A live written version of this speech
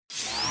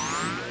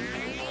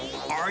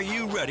Are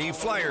you ready,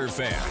 Flyer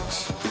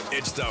fans?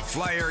 It's the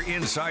Flyer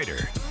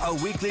Insider, a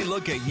weekly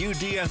look at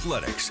UD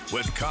athletics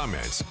with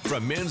comments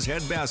from men's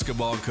head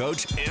basketball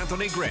coach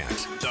Anthony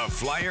Grant. The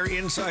Flyer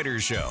Insider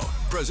Show,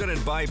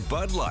 presented by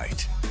Bud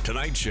Light.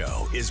 Tonight's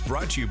show is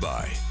brought to you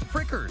by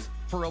Frickers.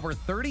 For over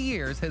 30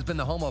 years has been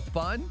the home of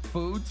fun,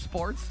 food,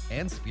 sports,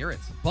 and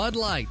spirits. Bud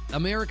Light,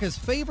 America's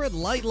favorite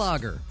light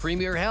lager.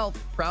 Premier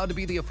Health, proud to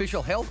be the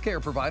official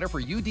healthcare provider for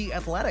UD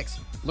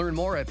Athletics. Learn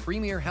more at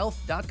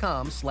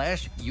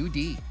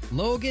premierhealth.com/UD.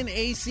 Logan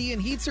AC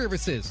and Heat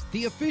Services,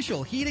 the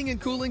official heating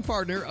and cooling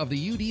partner of the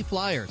UD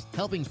Flyers,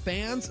 helping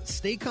fans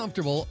stay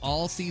comfortable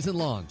all season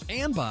long.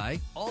 And by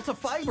Alta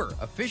Fiber,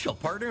 official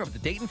partner of the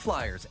Dayton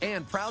Flyers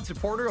and proud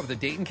supporter of the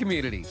Dayton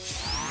community.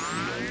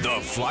 The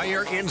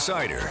Flyer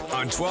Insider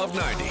on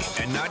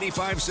 1290 and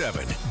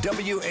 95.7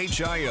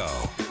 WHIO.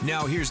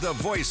 Now here's the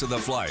voice of the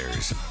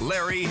Flyers,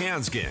 Larry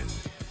Hansgen.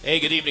 Hey,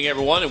 good evening,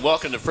 everyone, and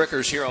welcome to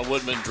Frickers here on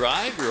Woodman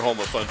Drive, your home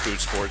of fun, food,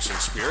 sports, and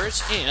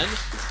spirits, and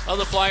on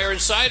the Flyer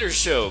Insider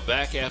Show.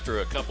 Back after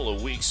a couple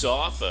of weeks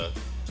off,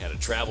 had a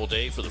travel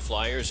day for the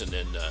Flyers, and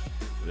then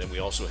we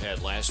also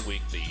had last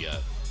week the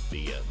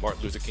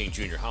Martin Luther King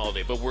Jr.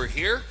 holiday. But we're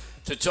here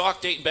to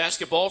talk Dayton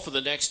basketball for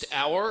the next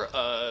hour.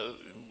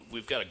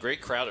 We've got a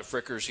great crowd at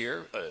Frickers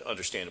here,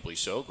 understandably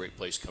so. Great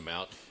place to come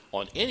out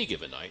on any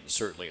given night, and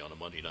certainly on a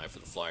Monday night for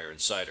the Flyer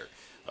Insider.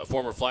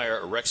 Former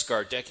Flyer Rex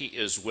Gardecki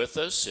is with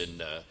us,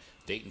 and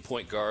Dayton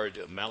point guard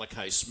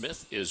Malachi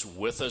Smith is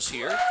with us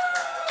here.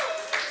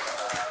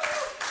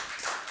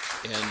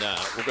 And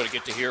we're going to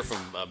get to hear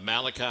from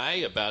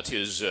Malachi about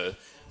his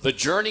the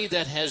journey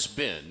that has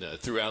been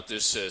throughout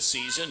this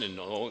season and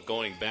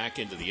going back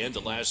into the end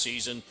of last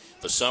season,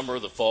 the summer,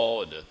 the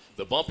fall, and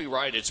the bumpy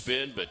ride it's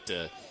been. But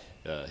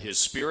his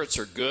spirits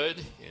are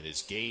good, and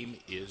his game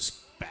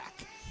is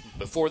back.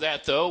 Before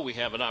that, though, we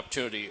have an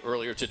opportunity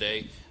earlier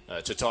today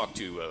to talk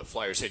to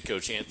Flyers head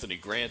coach Anthony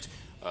Grant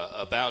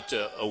about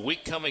a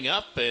week coming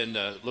up and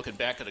looking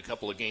back at a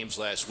couple of games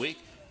last week.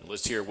 And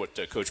let's hear what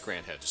Coach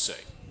Grant had to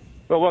say.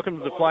 Well, welcome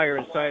to the Flyer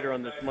Insider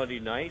on this Monday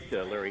night.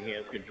 Larry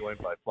Hansgen joined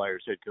by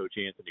Flyers head coach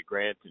Anthony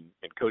Grant. And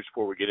Coach,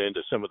 before we get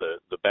into some of the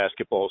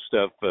basketball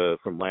stuff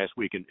from last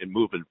week and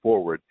moving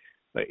forward,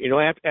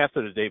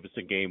 after the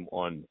Davidson game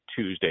on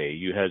Tuesday,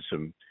 you had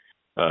some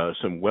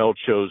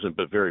well-chosen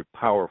but very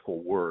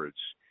powerful words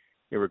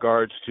in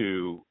regards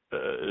to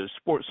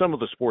some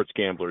of the sports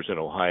gamblers in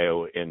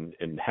Ohio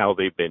and how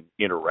they've been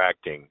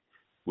interacting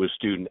with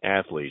student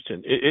athletes.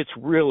 And it's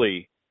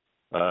really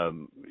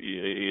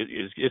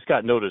it's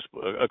got noticed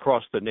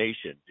across the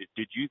nation.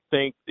 Did you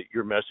think that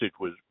your message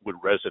would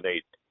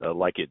resonate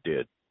like it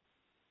did?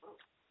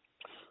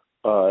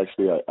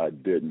 Actually, I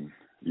didn't.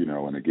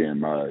 And again,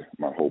 my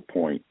whole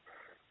point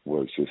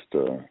was just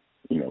for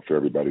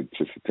everybody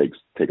just to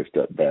take a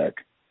step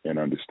back and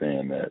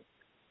understand that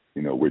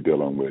we're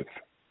dealing with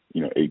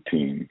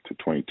 18 to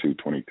 22,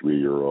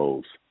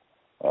 23-year-olds,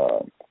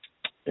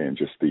 and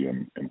just the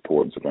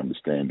importance of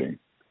understanding.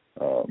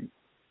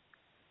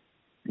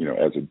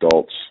 As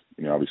adults,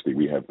 obviously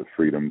we have the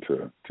freedom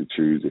to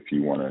choose if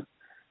you want to,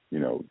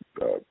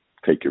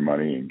 take your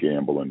money and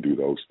gamble and do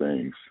those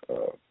things.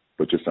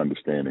 But just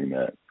understanding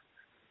that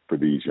for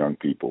these young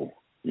people,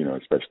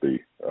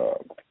 especially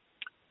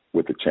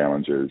with the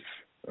challenges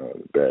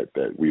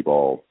that we've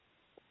all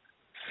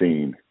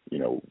seen,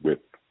 with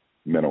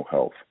mental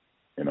health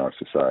in our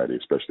society,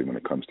 especially when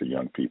it comes to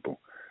young people,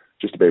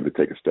 just to be able to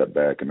take a step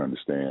back and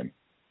understand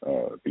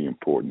the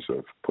importance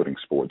of putting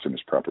sports in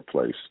its proper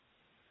place.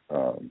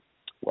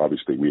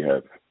 Obviously, we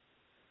have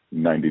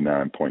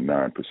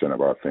 99.9%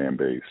 of our fan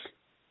base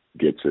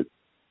gets it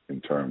in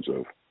terms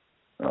of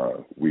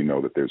we know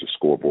that there's a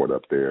scoreboard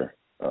up there.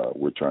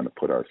 We're trying to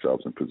put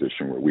ourselves in a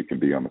position where we can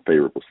be on the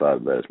favorable side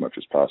of that as much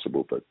as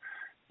possible. But,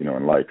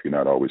 in life, you're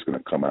not always going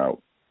to come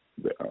out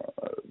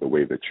the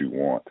way that you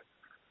want.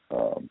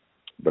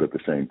 But at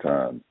the same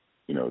time,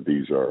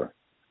 these are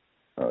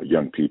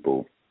young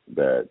people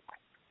that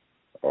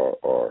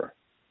are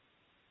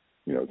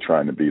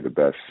trying to be the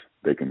best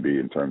they can be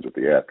in terms of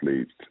the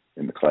athletes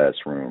in the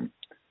classroom.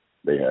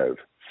 They have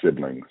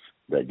siblings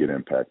that get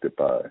impacted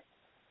by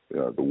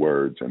the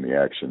words and the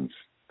actions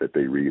that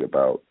they read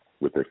about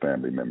with their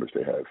family members.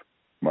 They have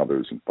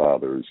mothers and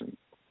fathers and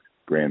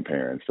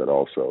grandparents that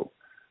also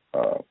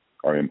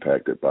are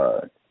impacted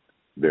by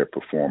their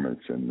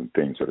performance and the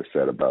things that are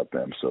said about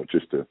them. So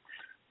just to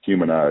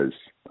humanize,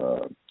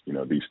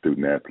 these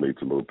student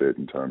athletes a little bit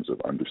in terms of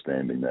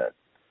understanding that,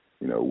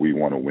 we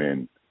want to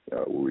win.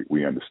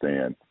 We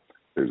understand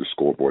there's a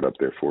scoreboard up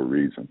there for a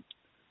reason,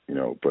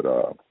 but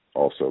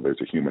also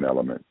there's a human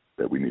element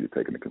that we need to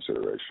take into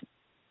consideration.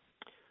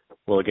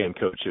 Well, again,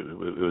 Coach, it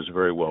was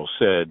very well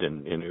said,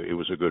 and it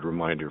was a good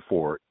reminder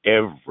for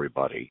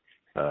everybody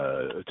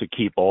to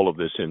keep all of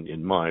this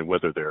in mind,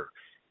 whether they're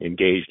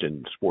engaged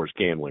in sports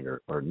gambling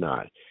or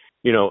not.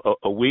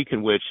 A week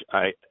in which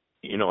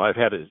I've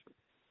had a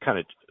kind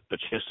of a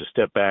chance to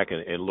step back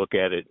and look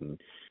at it,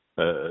 and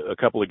a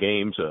couple of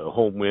games, a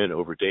home win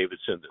over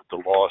Davidson, the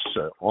loss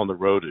on the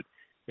road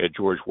at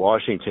George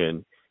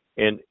Washington,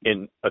 and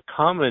a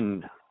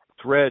common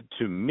thread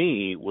to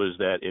me was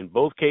that in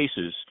both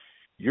cases,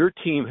 your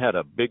team had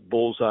a big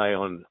bullseye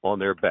on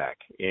their back,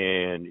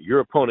 and your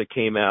opponent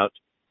came out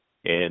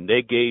and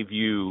they gave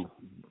you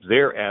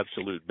their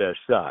absolute best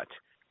shot.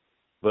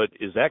 But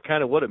is that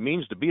kind of what it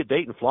means to be a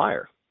Dayton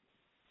Flyer?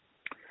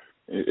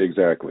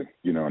 Exactly.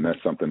 And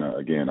that's something,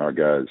 again, our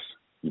guys,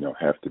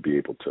 have to be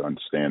able to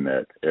understand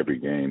that every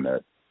game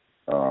that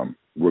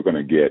we're going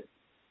to get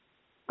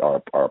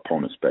our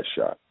opponent's best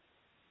shot.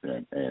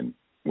 And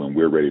when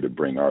we're ready to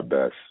bring our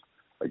best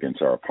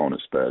against our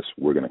opponent's best,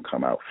 we're going to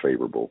come out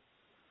favorable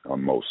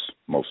on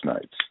most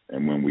nights.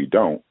 And when we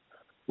don't,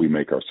 we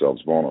make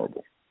ourselves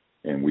vulnerable.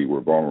 And we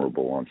were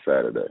vulnerable on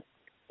Saturday.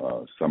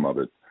 Some of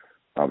it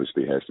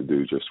obviously has to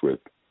do just with,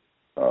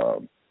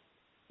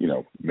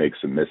 makes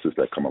and misses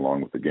that come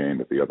along with the game.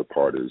 But the other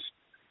part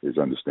is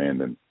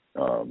understanding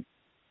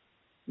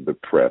the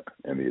prep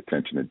and the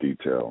attention to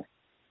detail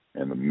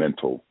and the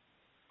mental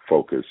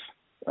focus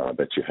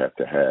that you have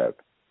to have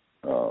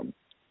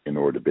in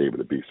order to be able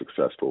to be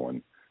successful.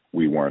 And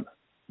we weren't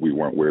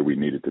where we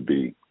needed to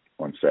be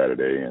on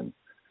Saturday. And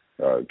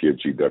give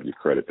GW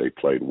credit, they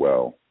played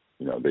well.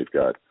 They've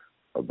got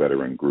a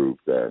veteran group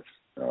that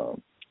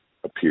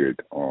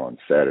appeared on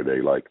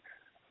Saturday like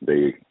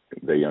they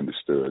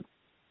understood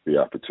the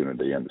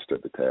opportunity, they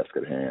understood the task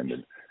at hand,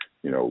 and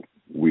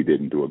we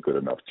didn't do a good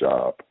enough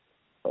job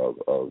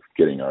of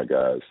getting our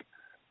guys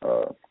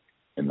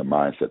in the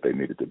mindset they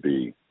needed to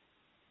be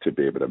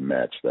able to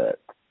match that.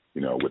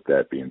 With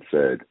that being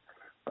said,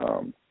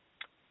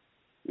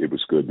 it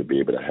was good to be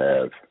able to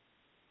have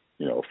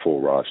a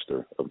full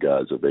roster of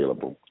guys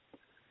available.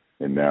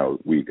 And now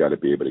we've got to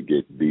be able to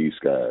get these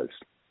guys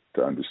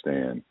to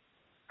understand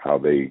how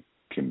they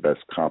can best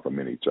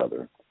complement each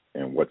other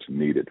and what's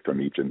needed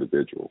from each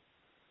individual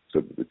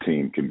so that the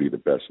team can be the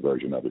best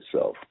version of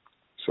itself.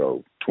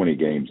 So 20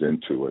 games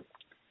into it,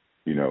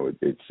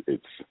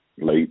 it's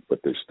late, but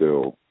there's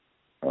still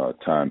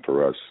time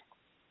for us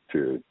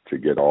to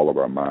get all of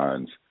our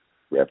minds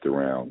wrapped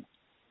around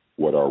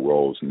what our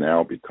roles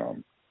now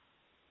become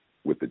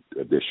with the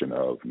addition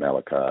of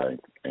Malachi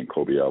and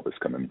Kobe Elvis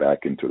coming back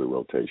into the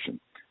rotation,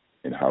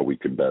 and how we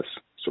can best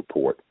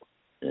support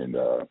and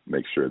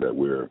make sure that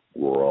we're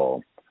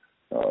all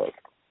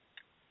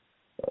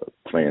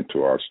playing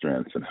to our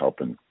strengths and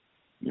helping,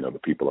 the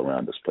people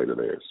around us play to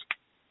theirs.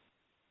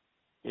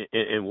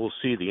 And we'll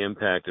see the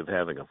impact of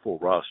having a full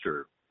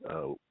roster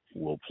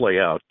will play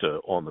out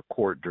on the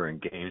court during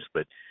games.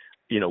 But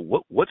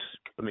what's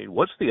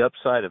the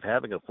upside of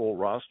having a full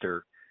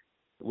roster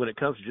when it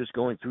comes to just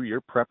going through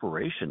your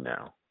preparation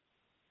now?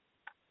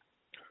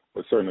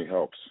 Well, it certainly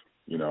helps,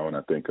 and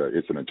I think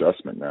it's an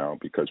adjustment now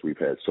because we've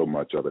had so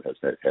much of it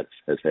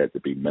has had to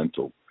be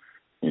mental,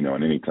 and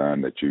any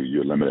time that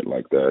you're limited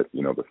like that,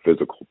 the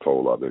physical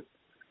toll of it.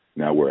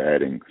 Now we're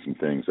adding some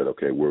things that,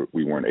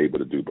 we weren't able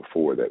to do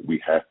before that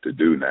we have to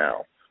do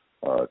now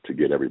to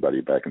get everybody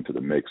back into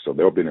the mix. So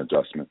there'll be an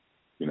adjustment,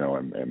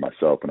 and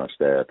myself and our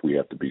staff, we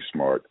have to be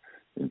smart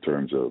in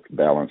terms of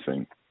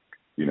balancing,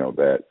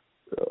 that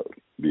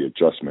the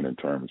adjustment in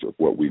terms of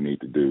what we need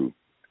to do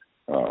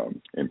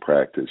in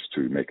practice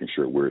to making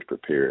sure we're as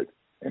prepared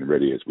and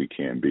ready as we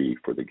can be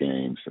for the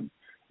games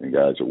and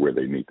guys are where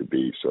they need to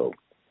be. So,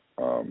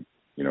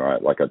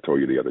 like I told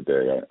you the other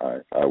day,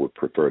 I would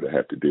prefer to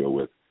have to deal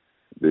with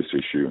this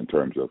issue in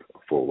terms of a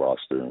full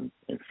roster and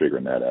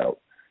figuring that out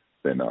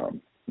than,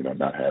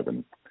 not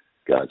having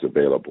guys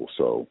available.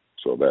 So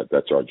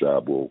that's our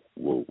job. We'll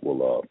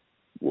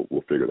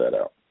figure that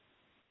out.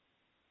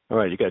 All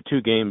right, you got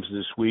 2 games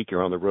this week.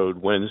 You're on the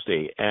road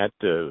Wednesday at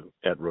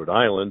Rhode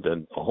Island,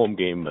 and a home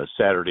game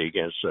Saturday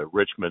against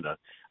Richmond,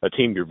 a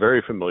team you're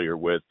very familiar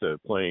with,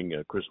 playing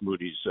Chris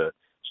Moody's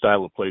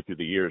style of play through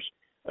the years.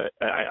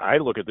 I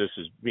look at this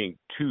as being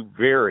 2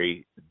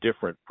 very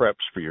different preps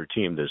for your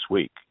team this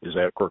week. Is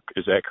that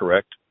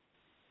correct?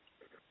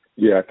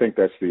 Yeah, I think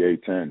that's the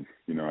A-10.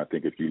 I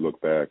think if you look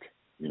back,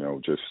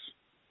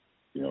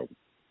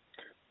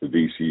 the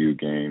VCU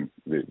game,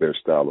 their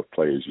style of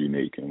play is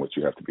unique, and what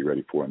you have to be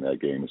ready for in that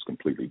game is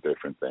completely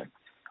different than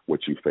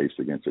what you faced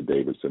against a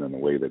Davidson and the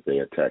way that they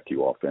attack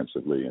you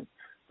offensively and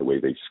the way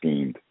they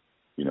schemed,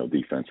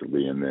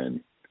 defensively, and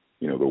then,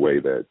 the way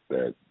that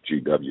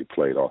GW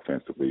played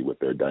offensively with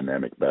their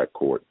dynamic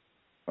backcourt,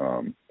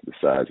 the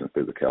size and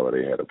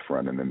physicality they had up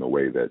front, and then the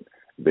way that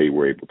they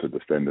were able to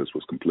defend us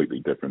was completely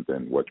different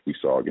than what we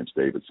saw against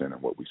Davidson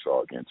and what we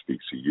saw against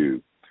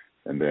VCU.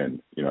 And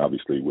then,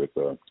 obviously with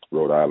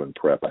Rhode Island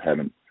prep, I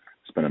haven't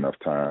spent enough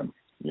time,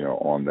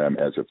 on them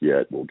as of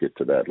yet. We'll get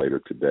to that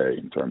later today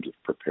in terms of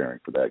preparing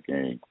for that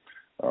game.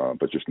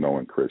 But just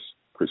knowing Chris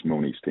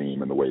Mooney's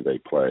team and the way they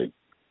play,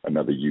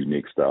 another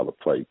unique style of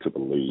play to the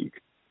league.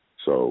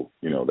 So,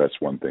 that's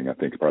one thing. I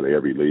think probably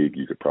every league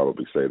you could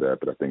probably say that,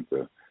 but I think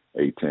the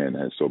A-10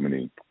 has so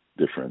many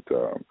different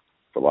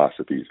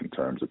philosophies in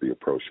terms of the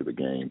approach to the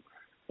game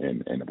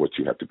and what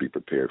you have to be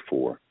prepared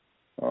for.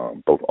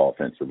 Both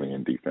offensively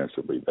and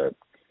defensively, that,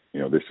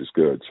 this is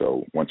good.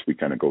 So once we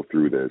kind of go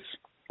through this,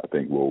 I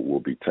think we'll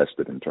be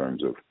tested in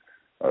terms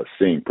of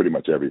seeing pretty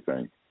much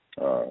everything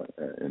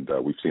And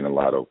we've seen a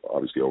lot of,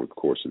 obviously, over the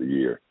course of the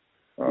year.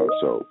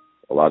 So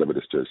a lot of it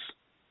is just,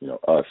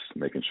 us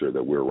making sure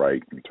that we're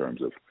right in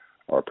terms of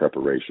our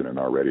preparation and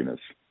our readiness.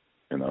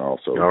 And then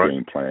also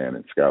game plan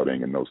and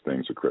scouting, and those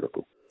things are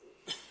critical.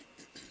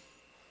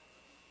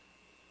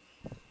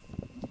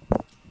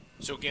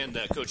 So again,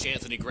 Coach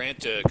Anthony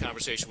Grant,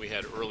 conversation we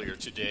had earlier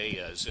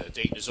today as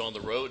Dayton is on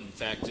the road. In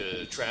fact,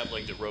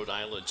 traveling to Rhode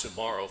Island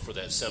tomorrow for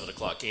that 7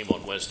 o'clock game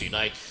on Wednesday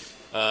night.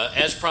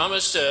 As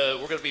promised,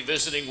 we're going to be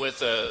visiting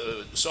with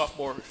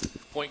sophomore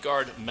point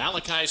guard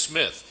Malachi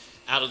Smith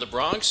out of the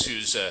Bronx,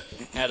 who's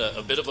had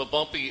a bit of a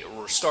bumpy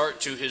start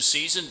to his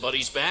season, but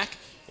he's back.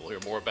 We'll hear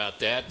more about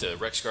that.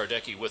 Rex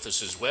Gardecki with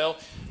us as well.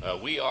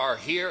 We are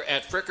here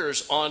at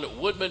Frickers on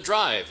Woodman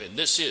Drive, and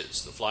this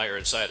is the Flyer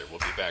Insider. We'll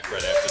be back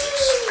right after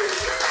this.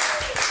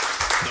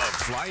 The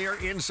Flyer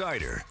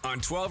Insider on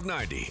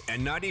 1290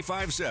 and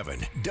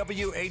 95.7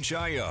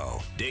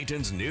 WHIO,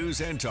 Dayton's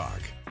News and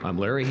Talk. I'm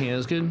Larry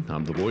Hanskin.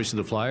 I'm the voice of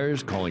the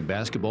Flyers, calling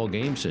basketball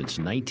games since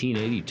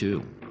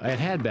 1982. I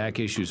had back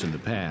issues in the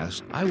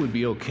past. I would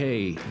be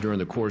okay during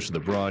the course of the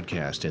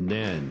broadcast, and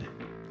then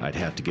I'd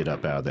have to get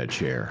up out of that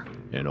chair.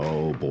 And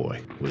oh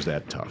boy, was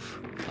that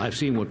tough. I've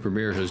seen what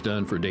Premier has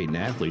done for Dayton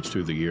athletes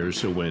through the years,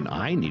 so when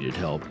I needed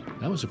help,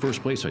 that was the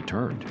first place I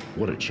turned.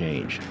 What a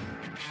change.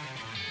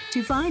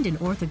 To find an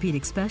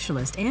orthopedic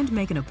specialist and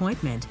make an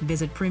appointment,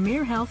 visit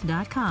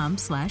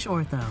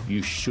premierhealth.com/ortho.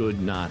 You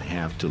should not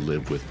have to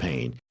live with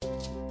pain.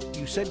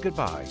 You said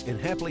goodbye and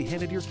happily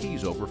handed your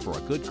keys over for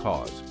a good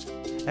cause.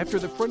 After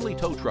the friendly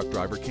tow truck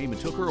driver came and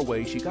took her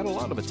away, she got a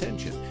lot of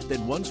attention.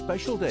 Then one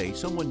special day,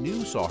 someone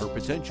new saw her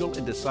potential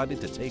and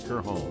decided to take her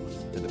home.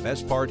 And the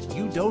best part,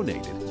 you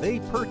donated, they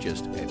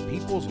purchased, and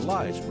people's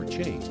lives were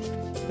changed.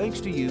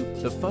 Thanks to you,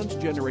 the funds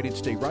generated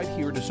stay right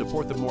here to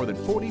support the more than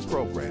 40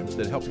 programs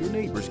that help your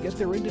neighbors get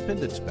their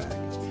independence back.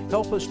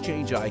 Help us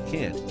change I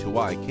Can to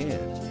I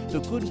Can. The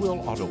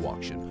Goodwill Auto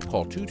Auction.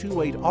 Call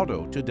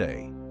 228-AUTO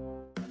today.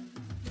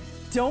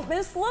 Don't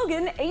miss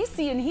Logan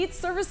AC and Heat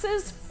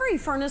Services free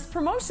furnace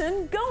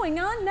promotion going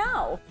on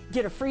now.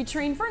 Get a free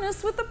Trane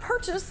furnace with the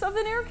purchase of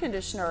an air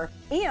conditioner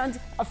and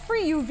a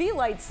free UV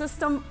light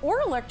system or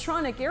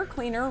electronic air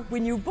cleaner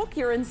when you book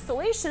your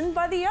installation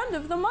by the end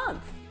of the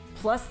month.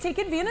 Plus, take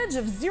advantage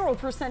of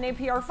 0%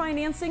 APR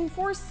financing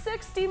for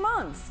 60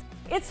 months.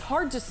 It's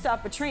hard to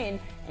stop a Trane.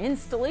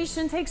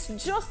 Installation takes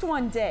just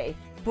 1 day.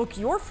 Book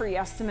your free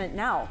estimate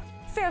now.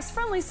 Fast,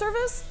 friendly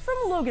service from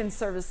Logan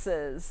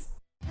Services.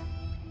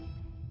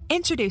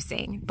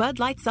 Introducing Bud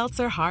Light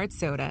Seltzer Hard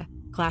Soda,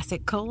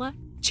 Classic Cola,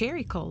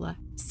 Cherry Cola,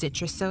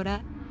 Citrus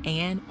Soda,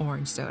 and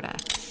Orange Soda.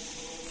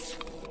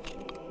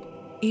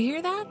 You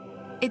hear that?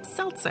 It's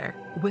seltzer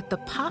with the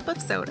pop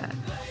of soda,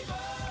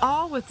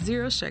 all with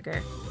zero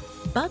sugar.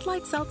 Bud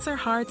Light Seltzer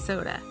Hard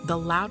Soda, the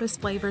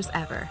loudest flavors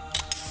ever.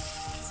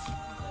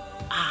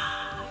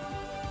 Ah.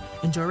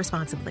 Enjoy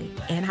responsibly.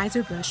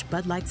 Anheuser-Busch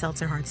Bud Light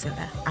Seltzer Hard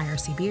Soda,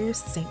 IRC Beers,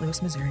 St.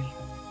 Louis, Missouri.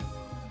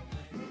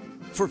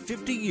 For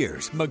 50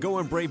 years,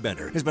 McGowan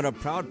Brabender has been a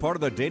proud part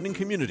of the Dayton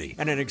community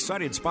and an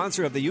excited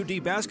sponsor of the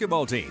UD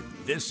basketball team.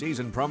 This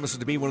season promises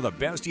to be one of the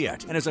best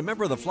yet, and as a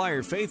member of the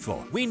Flyer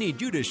faithful, we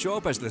need you to show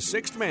up as the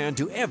sixth man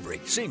to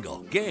every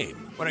single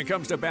game. When it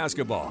comes to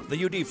basketball,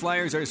 the UD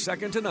Flyers are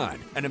second to none,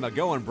 and in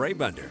McGowan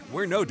Brabender,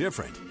 we're no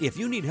different. If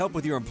you need help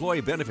with your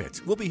employee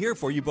benefits, we'll be here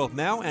for you both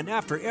now and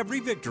after every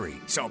victory.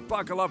 So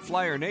buckle up,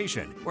 Flyer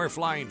Nation. We're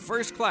flying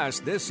first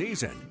class this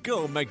season.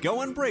 Go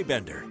McGowan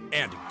Brabender,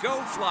 and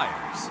go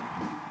Flyers!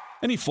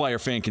 Any Flyer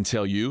fan can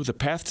tell you the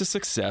path to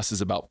success is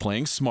about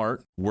playing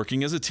smart,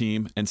 working as a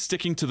team, and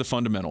sticking to the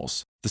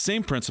fundamentals. The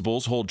same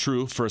principles hold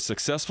true for a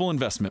successful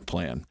investment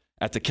plan.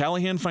 At the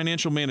Callahan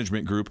Financial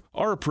Management Group,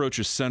 our approach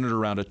is centered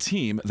around a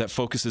team that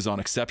focuses on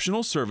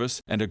exceptional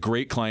service and a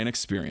great client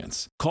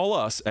experience. Call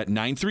us at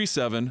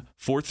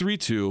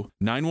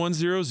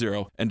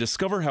 937-432-9100 and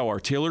discover how our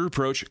tailored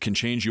approach can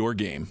change your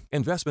game.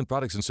 Investment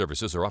products and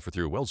services are offered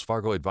through Wells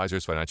Fargo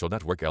Advisors Financial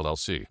Network,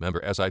 LLC.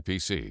 Member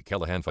SIPC.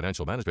 Callahan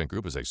Financial Management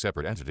Group is a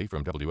separate entity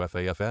from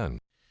WFAFN.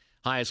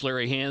 Hi, it's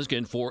Larry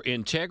Hanskin for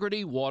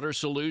Integrity Water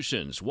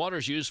Solutions.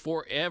 Water's used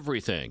for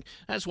everything.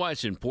 That's why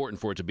it's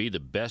important for it to be the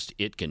best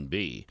it can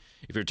be.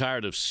 If you're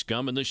tired of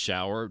scum in the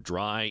shower,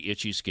 dry,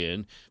 itchy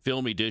skin,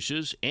 filmy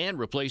dishes, and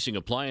replacing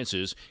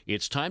appliances,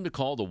 it's time to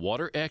call the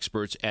water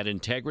experts at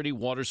Integrity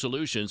Water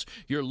Solutions,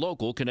 your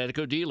local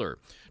Connecticut dealer.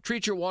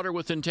 Treat your water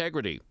with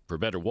integrity. For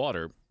better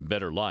water,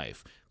 better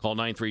life. Call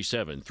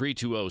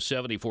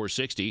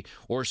 937-320-7460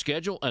 or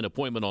schedule an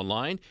appointment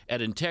online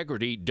at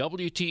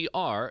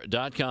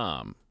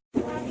integritywtr.com.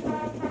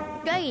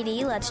 Go UD,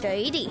 let's go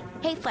UD.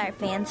 Hey Flyer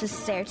fans, this is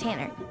Sarah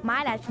Tanner.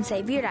 My dad can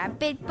save your dad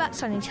big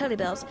bucks on utility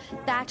bills.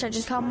 That's why I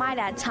just call my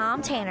dad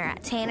Tom Tanner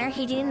at Tanner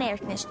Heating and Air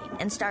Conditioning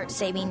and start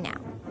saving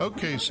now.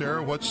 Okay,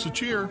 Sarah, what's the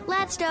cheer?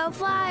 Let's go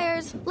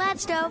Flyers!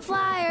 Let's go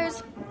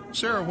Flyers!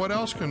 Sarah, what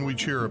else can we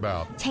cheer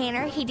about?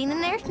 Tanner Heating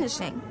and Air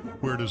Conditioning.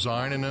 Where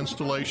design and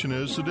installation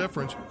is the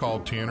difference. Call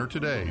Tanner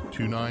today,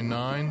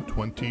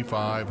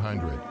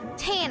 299-2500.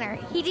 Tanner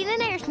Heating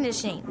and Air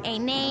Conditioning, a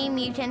name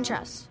you can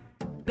trust.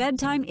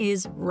 bedtime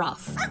is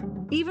rough.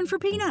 Even for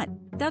Peanut.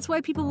 That's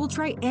why people will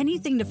try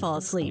anything to fall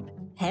asleep.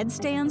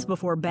 Headstands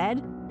before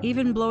bed,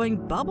 even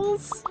blowing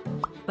bubbles.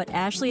 But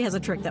Ashley has a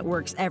trick that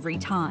works every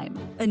time.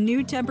 A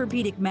new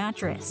Tempur-Pedic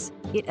mattress.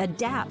 It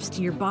adapts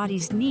to your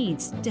body's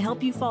needs to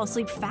help you fall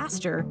asleep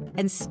faster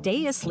and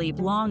stay asleep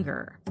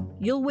longer.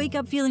 You'll wake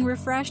up feeling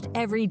refreshed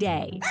every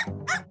day.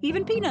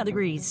 Even Peanut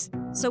agrees.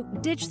 So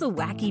ditch the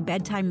wacky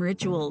bedtime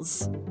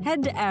rituals.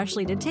 Head to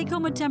Ashley to take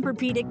home a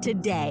Tempur-Pedic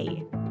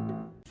today.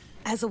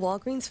 As a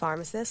Walgreens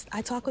pharmacist,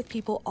 I talk with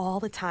people all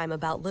the time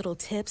about little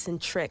tips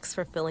and tricks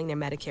for filling their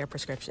Medicare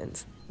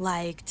prescriptions,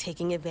 like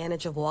taking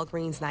advantage of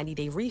Walgreens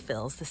 90-day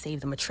refills to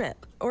save them a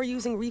trip, or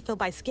using Refill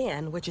by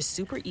Scan, which is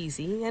super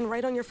easy and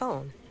right on your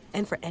phone.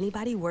 And for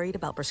anybody worried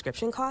about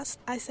prescription costs,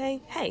 I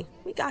say, hey,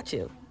 we got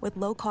you, with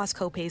low-cost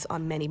copays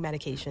on many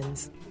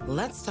medications.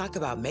 Let's talk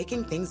about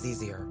making things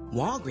easier.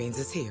 Walgreens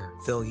is here.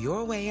 Fill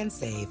your way and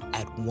save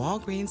at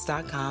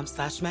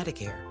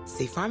walgreens.com/Medicare.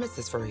 See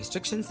pharmacists for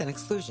restrictions and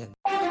exclusions.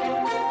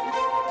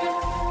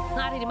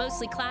 Cloudy to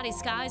mostly cloudy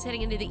skies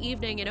heading into the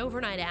evening and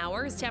overnight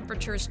hours.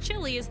 Temperatures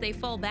chilly as they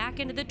fall back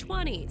into the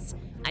 20s.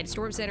 I'm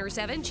Storm Center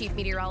 7 Chief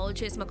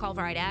Meteorologist McCall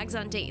Vrydaghs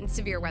on Dayton's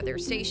Severe Weather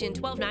Station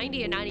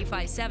 1290 and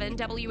 95.7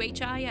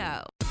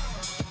 WHIO.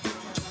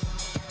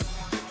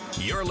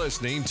 You're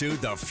listening to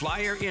The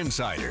Flyer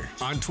Insider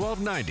on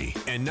 1290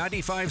 and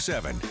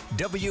 95.7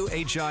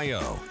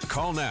 WHIO.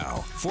 Call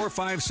now,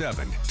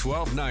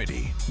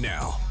 457-1290.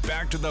 Now,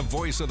 back to the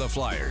voice of the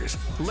Flyers,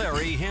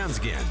 Larry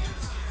Hansgen.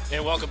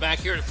 And welcome back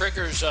here to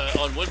Prickers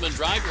on Woodman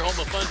Drive, your home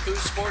of fun, food,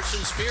 sports,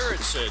 and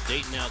spirits.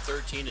 Dayton now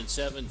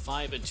 13-7,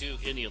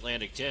 5-2 in the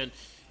Atlantic 10.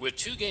 With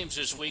 2 games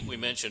this week, we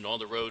mentioned on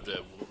the road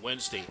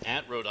Wednesday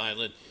at Rhode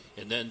Island,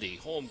 and then the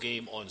home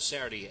game on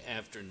Saturday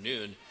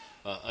afternoon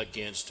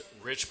against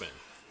Richmond.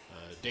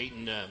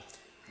 Dayton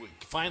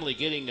finally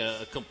getting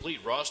a complete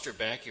roster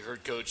back. You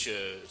heard Coach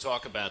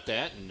talk about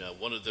that, and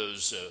one of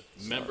those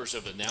members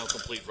of the now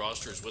complete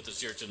roster is with us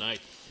here tonight.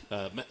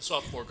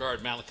 Sophomore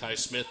guard Malachi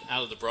Smith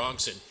out of the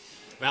Bronx. And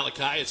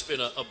Malachi, it's been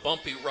a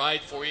bumpy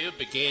ride for you.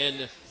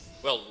 Began,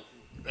 well,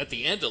 at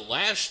the end of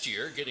last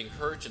year, getting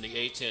hurt in the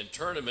A-10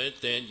 tournament.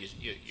 Then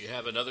you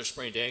have another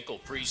sprained ankle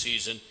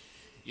preseason.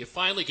 You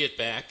finally get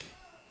back,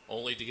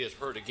 only to get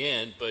hurt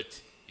again, but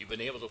you've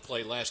been able to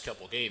play last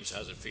couple games.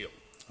 How's it feel?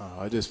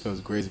 It just feels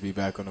great to be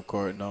back on the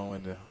court,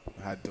 knowing that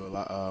I had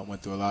to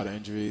went through a lot of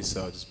injuries.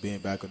 So just being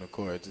back on the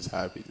court, just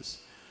happy, just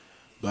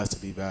blessed to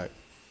be back.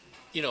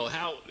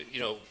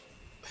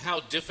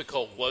 How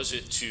difficult was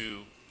it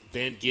to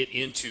then get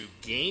into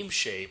game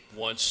shape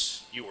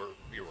once you were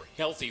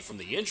healthy from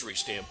the injury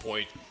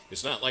standpoint?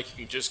 It's not like you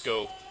can just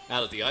go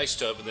out of the ice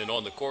tub and then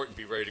on the court and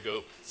be ready to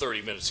go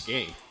 30 minutes a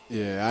game.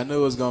 Yeah, I knew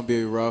it was going to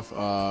be rough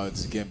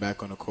just getting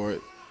back on the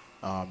court.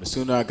 The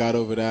sooner I got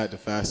over that, the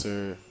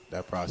faster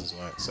that process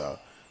went. So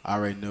I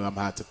already knew I'm going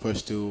to have to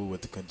push through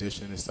with the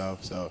conditioning and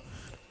stuff. So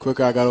the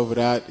quicker I got over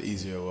that, the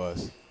easier it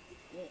was.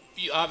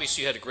 You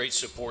obviously had a great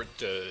support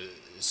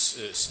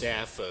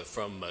staff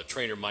from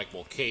trainer Mike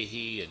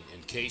Mulcahy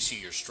and Casey,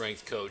 your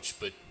strength coach.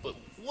 But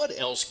what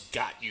else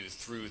got you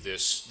through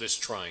this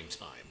trying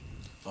time?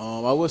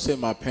 I would say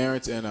my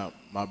parents and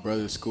my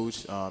brother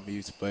Scooch. He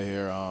used to play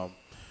here.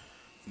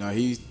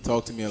 He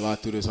talked to me a lot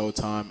through this whole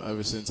time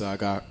ever since I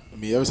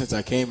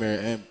came here,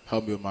 and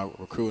helped me with my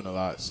recruiting a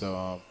lot.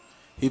 So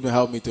he's been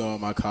helping me through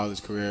my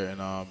college career,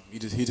 and he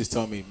just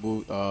told me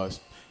move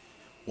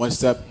one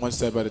step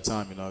at a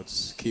time.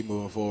 Just keep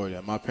moving forward.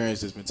 And my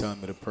parents just been telling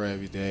me to pray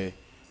every day,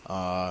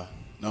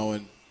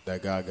 knowing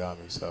that God got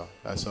me. So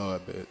that's all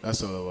it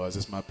was.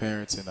 It's my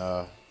parents and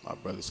my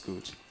brother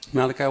Scooch.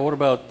 Malachi, what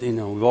about,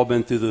 we've all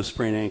been through those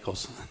sprained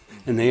ankles,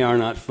 and they are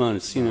not fun.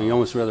 It's, you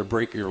almost rather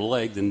break your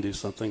leg than do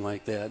something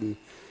like that. And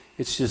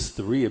it's just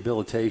the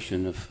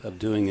rehabilitation of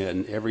doing it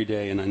and every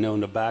day. And I know in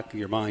the back of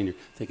your mind, you're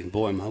thinking,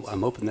 boy,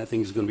 I'm hoping that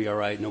thing's going to be all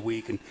right in a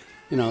week. And,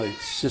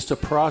 it's just a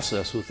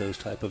process with those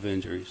type of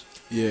injuries.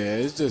 Yeah,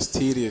 it's just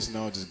tedious,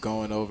 just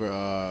going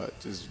over,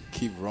 just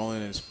keep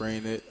rolling and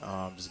spraying it,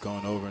 just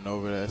going over and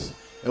over.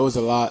 It was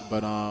a lot,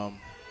 but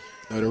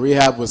the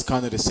rehab was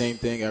kind of the same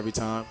thing every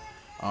time.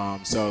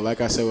 So like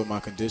I said, with my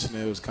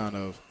conditioning, it was kind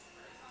of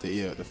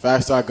the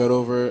faster I got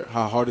over it,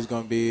 how hard it's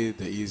going to be,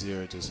 the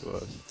easier it just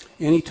was.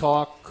 Any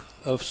talk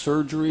of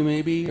surgery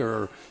maybe,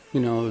 or,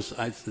 is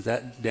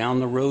that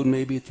down the road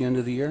maybe at the end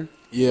of the year?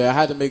 Yeah, I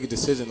had to make a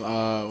decision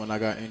when I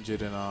got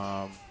injured in,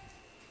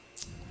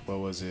 what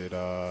was it?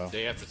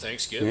 Day after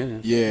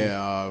Thanksgiving?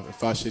 Yeah,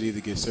 if I should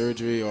either get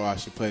surgery or I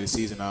should play the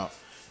season out.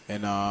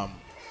 And I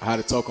had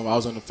to talk to them. I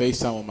was on the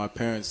FaceTime with my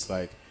parents,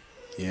 like,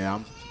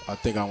 I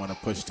think I want to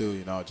push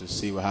through, just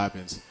see what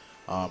happens.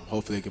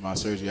 Hopefully get my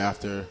surgery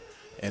after,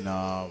 and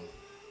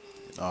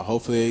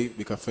hopefully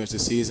we can finish the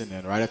season,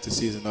 and right after the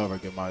season over,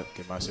 get my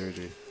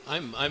surgery.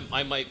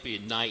 I might be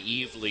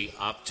naively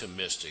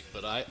optimistic,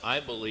 but I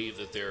believe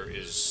that there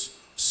is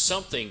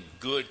something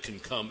good can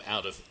come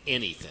out of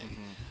anything.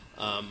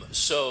 Mm-hmm.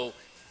 So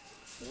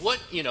what,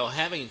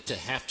 having to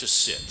have to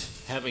sit,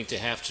 having to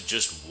have to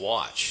just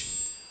watch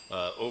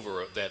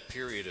over that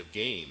period of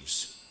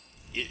games,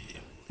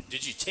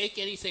 Did you take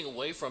anything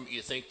away from it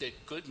you think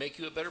that could make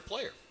you a better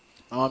player?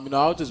 I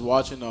was just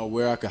watching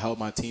where I could help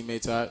my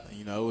teammates at.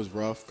 It was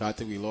rough. I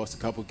think we lost a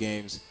couple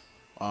games.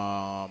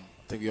 I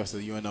think we lost to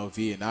the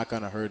UNLV, and that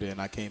kind of hurt it,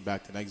 and I came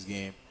back the next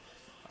game.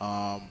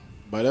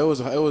 But it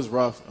was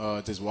rough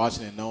just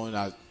watching it, knowing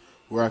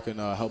where I can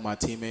help my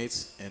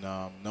teammates, and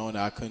knowing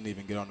that I couldn't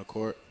even get on the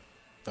court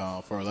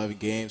for 11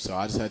 games, so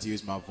I just had to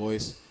use my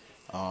voice.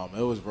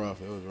 It was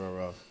rough. It was real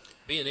rough.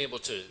 Being able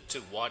to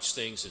watch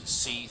things and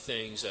see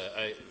things.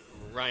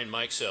 Ryan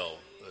Mikesell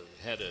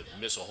had to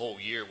miss a whole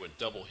year with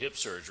double hip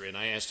surgery, and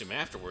I asked him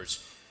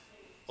afterwards,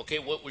 okay,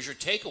 what was your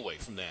takeaway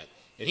from that?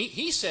 And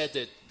he said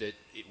that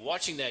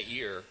watching that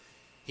year,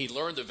 he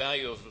learned the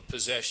value of a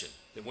possession.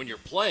 That when you're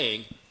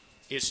playing,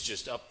 it's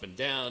just up and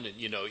down, and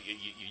you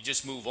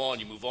just move on,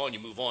 you move on, you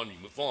move on, you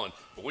move on.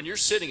 But when you're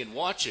sitting and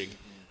watching,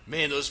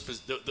 man,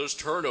 those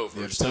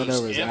turnovers,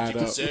 those empty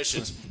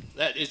possessions,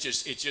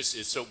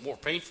 it's so more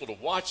painful to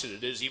watch than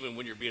it is even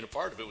when you're being a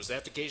part of it. Was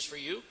that the case for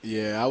you?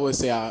 Yeah, I would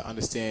say I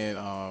understand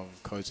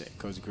Coach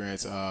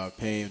Grant's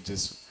pain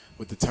just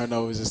with the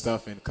turnovers and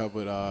stuff, and a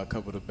couple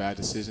of the bad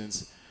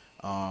decisions.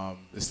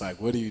 It's like,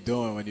 what are you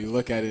doing when you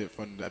look at it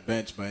from the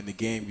bench? But in the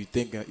game, you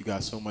think you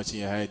got so much in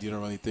your head, you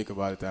don't really think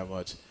about it that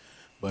much.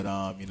 But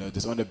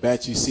just on the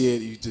bench, you see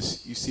it,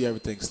 you see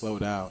everything slow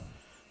down.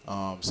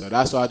 So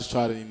that's why I just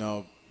try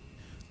to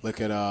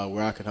look at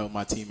where I can help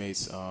my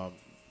teammates and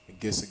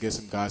get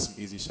some guys some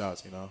easy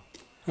shots.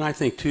 And I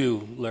think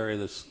too, Larry,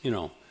 this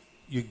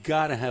you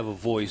got to have a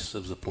voice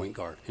as a point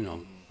guard.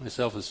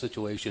 Myself in a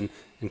situation,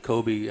 and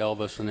Kobe,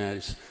 Elvis, and that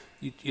is,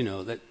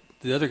 that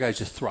the other guys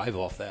just thrive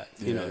off that.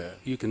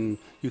 You can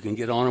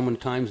get on them when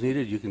time's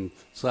needed. You can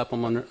slap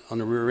them on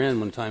the rear end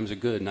when times are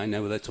good. And I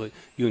know that's what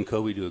you and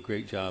Kobe do a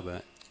great job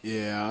at.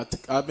 Yeah,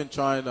 I've been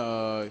trying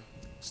to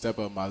step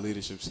up my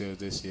leadership skills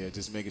this year,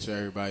 just making sure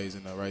everybody's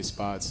in the right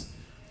spots,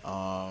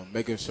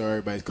 making sure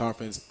everybody's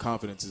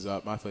confidence is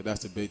up. I feel like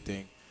that's the big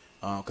thing,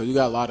 because you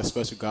got a lot of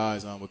special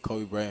guys with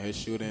Kobe Bryant, his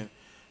shooting,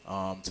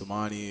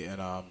 Tamani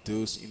and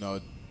Deuce.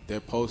 Their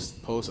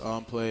post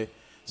play.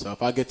 So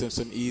if I get them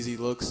some easy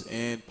looks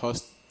and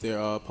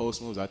their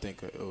post moves, I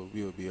think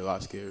we would be a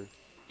lot scarier.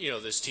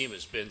 This team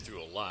has been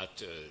through a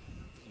lot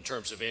in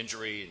terms of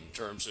injury, in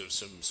terms of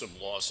some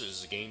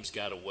losses. The games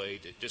got away,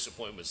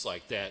 disappointments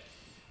like that.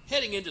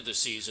 Heading into the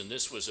season,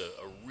 this was a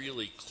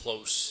really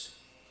close,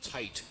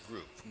 tight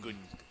group. Good,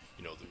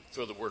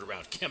 throw the word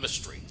around,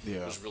 chemistry.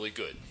 Yeah. It was really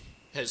good.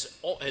 Has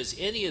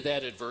any of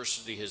that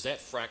adversity, has that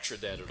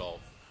fractured that at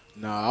all?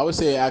 No, I would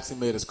say it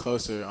actually made us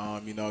closer,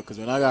 because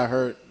when I got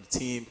hurt, the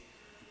team –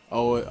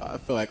 I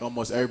feel like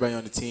almost everybody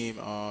on the team,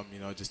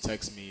 just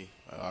texted me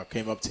or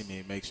came up to me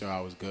and make sure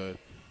I was good.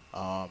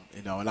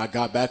 When I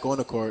got back on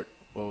the court,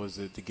 what was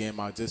it? The game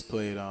I just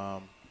played.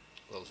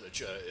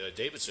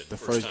 Davidson. The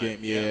first game,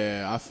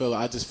 yeah.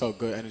 I just felt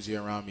good energy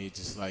around me.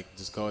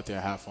 Just go out there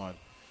and have fun.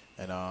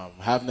 And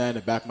having that in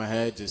the back of my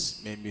head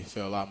just made me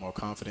feel a lot more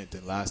confident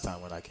than last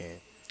time when I came.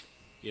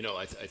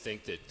 I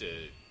think that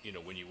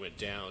when you went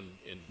down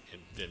and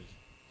then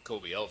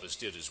Kobe Elvis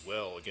did as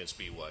well against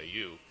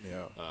BYU.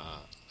 Yeah.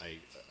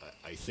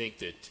 I think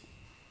the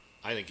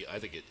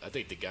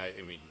guy.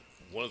 I mean,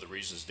 one of the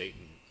reasons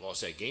Dayton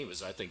lost that game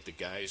is I think the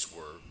guys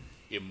were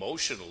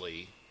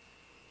emotionally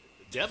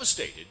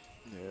devastated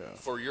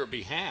for your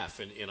behalf,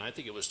 and I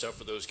think it was tough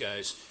for those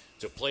guys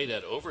to play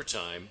that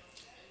overtime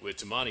with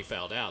Tamani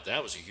fouled out.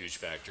 That was a huge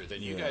factor.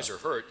 Then you guys are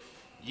hurt.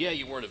 Yeah,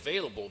 you weren't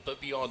available, but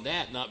beyond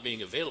that, not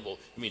being available.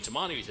 I mean,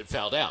 Tamani had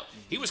fouled out.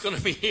 He was going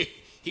to be.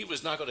 He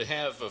was not going to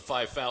have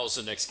 5 fouls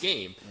the next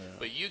game,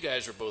 but you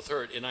guys are both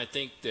hurt. And I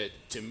think that,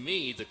 to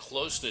me, the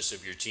closeness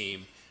of your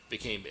team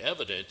became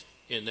evident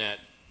in that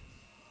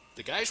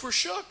the guys were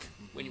shook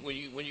when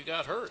you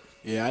got hurt.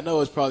 Yeah, I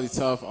know it's probably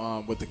tough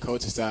with the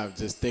coaching staff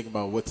just thinking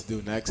about what to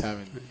do next,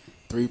 having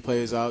 3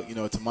 players out.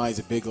 Tamani's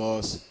a big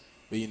loss.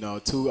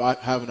 But, 2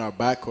 having our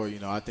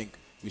backcourt, I think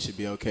we should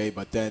be okay.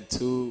 But then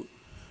 2,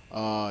 the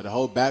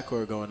whole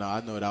backcourt going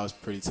out, I know that was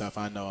pretty tough.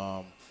 I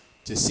know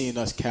just seeing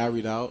us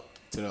carried out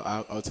to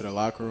the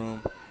locker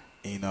room,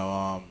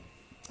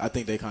 I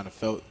think they kind of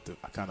felt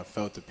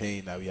the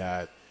pain that we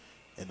had,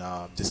 and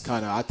I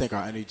think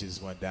our energy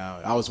just went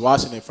down. I was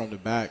watching it from the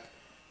back,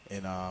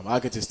 and I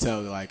could just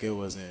tell it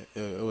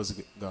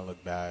was gonna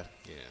look bad.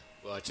 Yeah.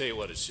 Well, I tell you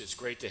what, it's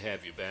great to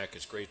have you back.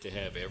 It's great to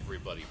have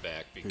everybody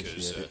back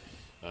because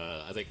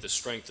I think the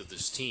strength of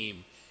this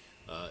team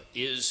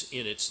is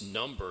in its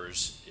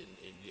numbers,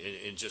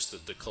 in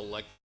just the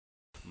collective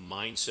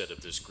mindset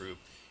of this group.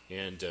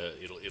 And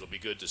it'll be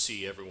good to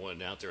see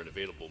everyone out there and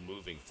available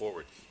moving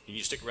forward. Can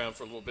you stick around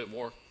for a little bit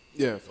more?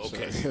 Yeah.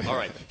 Okay. Sure. All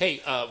right.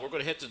 Hey, we're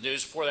going to hit the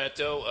news. Before that,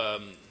 though,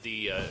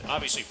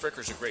 obviously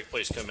Fricker's a great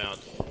place to come out,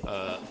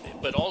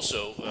 but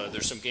also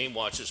there's some game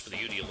watches for the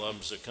UD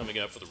alums coming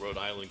up for the Rhode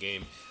Island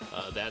game.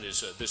 That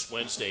is this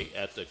Wednesday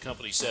at the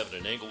Company 7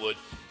 in Englewood,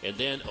 and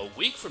then a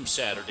week from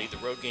Saturday, the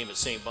road game at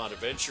St.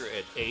 Bonaventure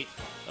at 8.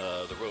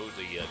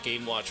 The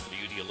game watch for the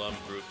UD alum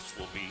groups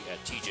will be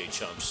at TJ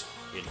Chumps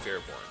in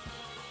Fairborn.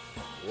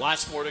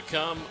 Lots more to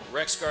come.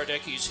 Rex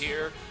Gardecki's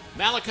here.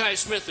 Malachi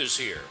Smith is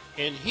here,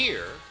 and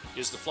here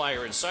is the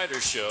Flyer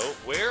Insider Show,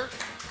 where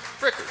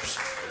Frickers,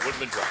 the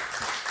Woodman Drive.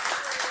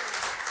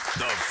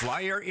 The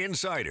Flyer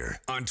Insider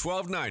on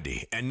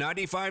 1290 and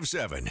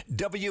 95.7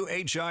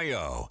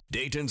 WHIO,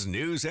 Dayton's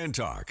News and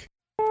Talk.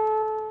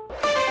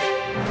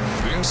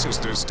 This is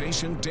the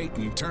station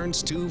Dayton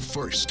turns to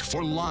first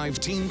for live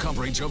team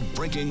coverage of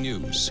breaking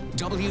news.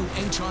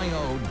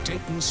 WHIO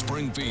Dayton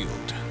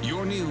Springfield.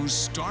 Your news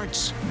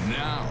starts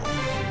now.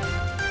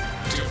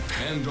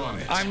 Depend on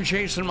it. I'm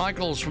Jason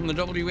Michaels from the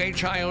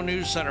WHIO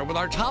News Center with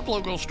our top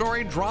local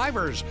story,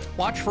 drivers.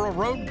 Watch for a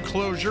road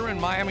closure in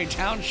Miami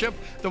Township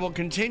that will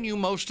continue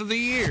most of the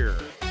year.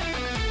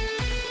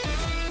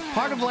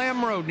 Part of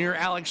Lamb Road near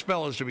Alex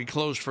Bell is to be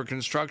closed for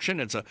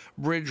construction. It's a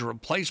bridge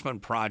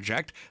replacement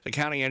project. The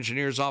county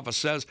engineer's office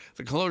says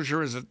the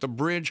closure is at the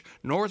bridge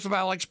north of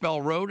Alex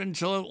Bell Road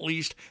until at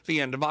least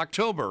the end of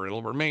October.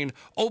 It'll remain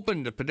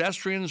open to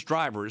pedestrians.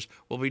 Drivers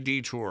will be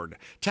detoured.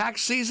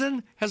 Tax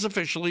season has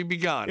officially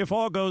begun. If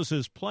all goes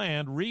as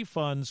planned,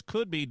 refunds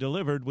could be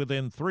delivered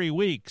within 3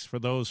 weeks for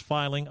those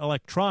filing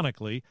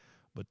electronically.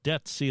 But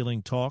debt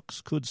ceiling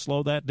talks could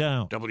slow that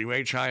down.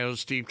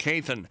 WHIO's Steve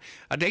Kathan.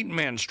 A Dayton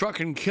man struck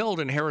and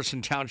killed in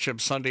Harrison Township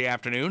Sunday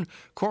afternoon.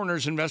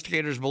 Coroner's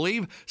investigators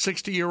believe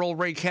 60-year-old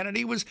Ray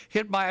Kennedy was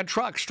hit by a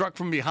truck struck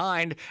from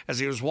behind as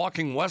he was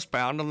walking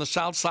westbound on the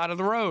south side of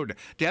the road.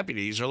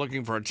 Deputies are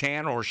looking for a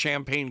tan or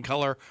champagne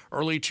color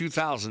early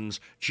 2000s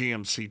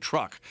GMC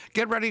truck.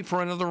 Get ready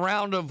for another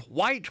round of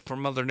white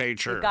from Mother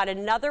Nature. We've got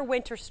another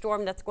winter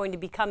storm that's going to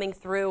be coming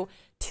through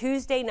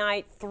Tuesday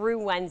night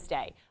through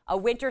Wednesday. A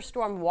winter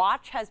storm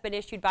watch has been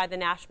issued by the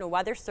National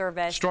Weather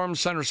Service. Storm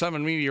Center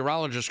 7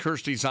 meteorologist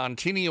Kirsty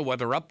Zontini, a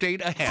weather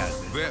update ahead.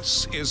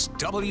 This is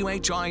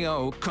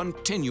WHIO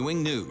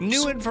Continuing News.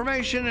 New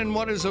information in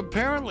what is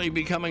apparently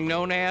becoming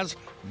known as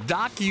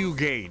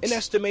DocuGate. An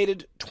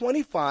estimated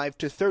 25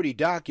 to 30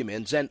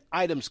 documents and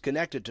items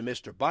connected to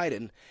Mr.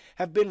 Biden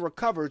have been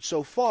recovered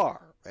so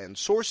far. And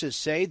sources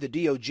say the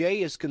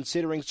DOJ is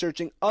considering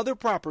searching other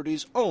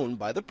properties owned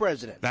by the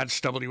president. That's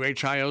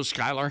WHIO's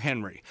Skylar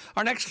Henry.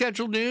 Our next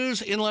scheduled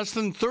news in less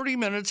than 30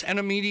 minutes and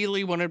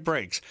immediately when it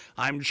breaks.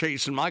 I'm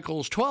Jason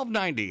Michaels,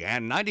 1290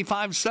 and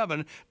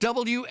 95.7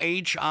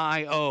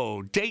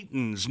 WHIO.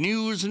 Dayton's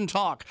News and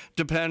Talk.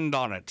 Depend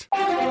on it.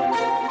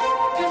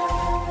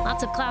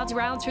 Lots of clouds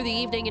around through the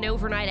evening and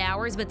overnight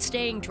hours, but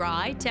staying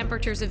dry.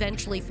 Temperatures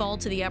eventually fall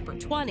to the upper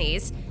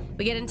 20s.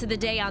 We get into the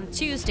day on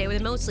Tuesday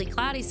with a mostly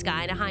cloudy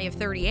sky and a high of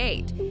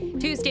 38.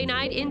 Tuesday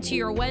night into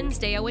your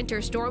Wednesday, a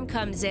winter storm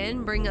comes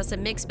in, bringing us a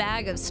mixed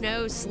bag of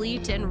snow,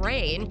 sleet, and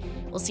rain.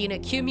 We'll see an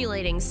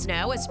accumulating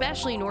snow,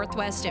 especially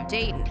northwest of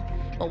Dayton.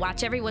 We'll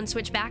watch everyone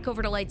switch back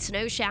over to light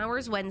snow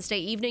showers Wednesday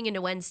evening into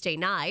Wednesday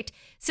night.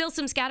 Still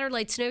some scattered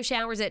light snow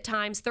showers at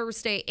times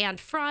Thursday and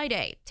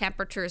Friday.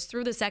 Temperatures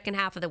through the second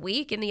half of the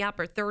week in the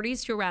upper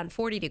 30s to around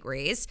 40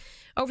 degrees.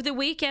 Over the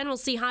weekend, we'll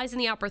see highs in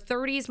the upper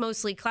 30s,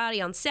 mostly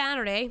cloudy on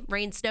Saturday.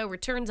 Rain snow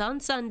returns on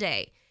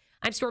Sunday.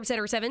 I'm Storm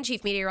Center 7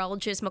 Chief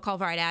Meteorologist McCall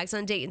Vrydaghs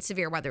on Dayton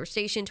Severe Weather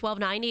Station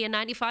 1290 and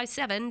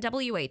 95.7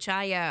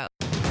 WHIO.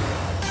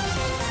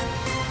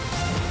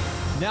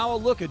 Now a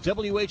look at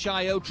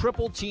WHIO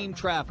triple team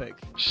traffic.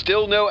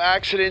 Still no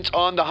accidents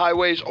on the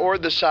highways or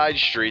the side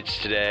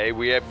streets today.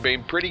 We have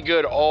been pretty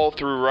good all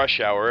through rush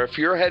hour. If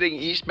you're heading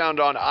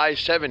eastbound on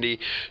I-70,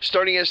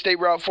 starting at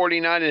State Route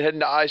 49 and heading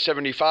to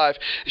I-75,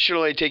 it should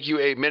only take you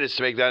 8 minutes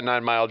to make that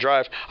 9-mile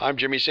drive. I'm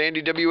Jimmy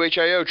Sandy,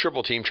 WHIO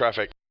triple team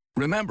traffic.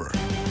 Remember,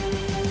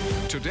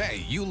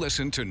 today you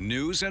listen to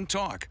News and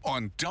Talk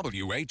on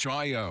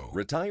WHIO.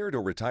 Retired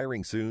or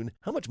retiring soon?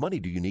 How much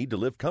money do you need to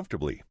live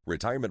comfortably?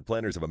 Retirement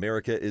Planners of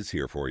America is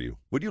here for you.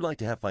 Would you like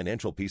to have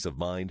financial peace of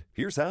mind?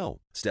 Here's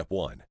how. Step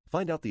 1.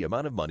 Find out the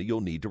amount of money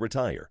you'll need to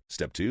retire.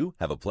 Step 2.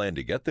 Have a plan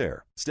to get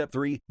there. Step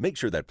 3. Make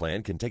sure that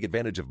plan can take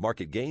advantage of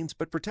market gains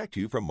but protect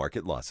you from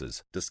market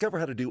losses. Discover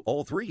how to do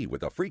all three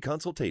with a free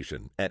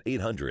consultation at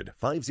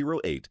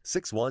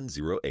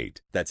 800-508-6108.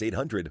 That's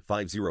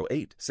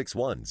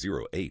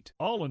 800-508-6108.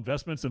 All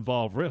investments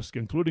involve risk,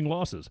 including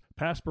losses.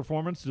 Past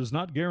performance does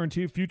not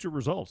guarantee future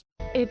results.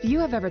 If you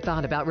have ever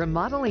thought about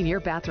remodeling your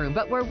bathroom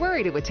but were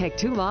worried it would take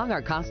too long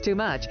or cost too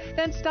much,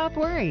 then stop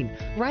worrying.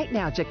 Right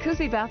now,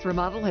 Jacuzzi Bath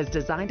Remodel has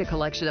designed a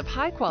collection of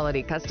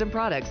high-quality custom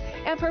products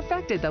and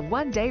perfected the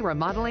one-day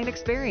remodeling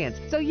experience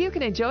so you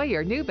can enjoy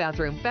your new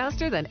bathroom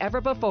faster than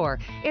ever before.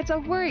 It's a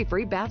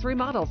worry-free bath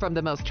remodel from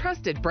the most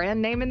trusted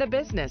brand name in the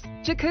business,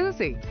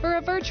 Jacuzzi. For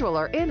a virtual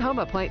or in-home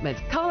appointment,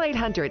 call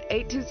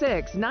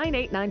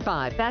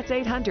 800-826-9895. That's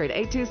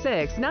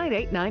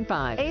 800-826-9895.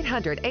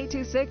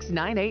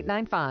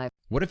 800-826-9895.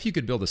 What if you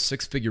could build a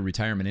six-figure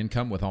retirement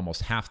income with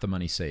almost half the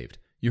money saved?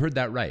 You heard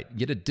that right.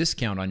 Get a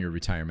discount on your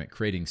retirement,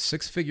 creating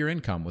six-figure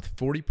income with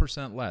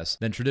 40% less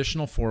than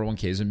traditional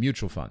 401ks and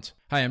mutual funds.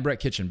 Hi, I'm Brett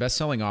Kitchen,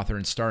 best-selling author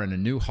and star in a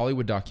new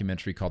Hollywood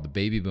documentary called The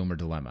Baby Boomer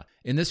Dilemma.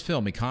 In this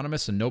film,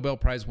 economists and Nobel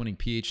Prize-winning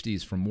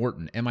PhDs from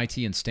Wharton,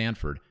 MIT, and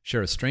Stanford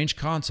share a strange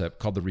concept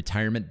called the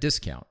retirement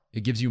discount.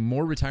 It gives you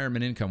more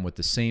retirement income with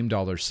the same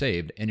dollars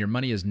saved, and your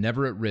money is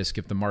never at risk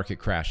if the market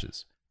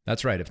crashes.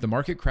 That's right. If the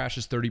market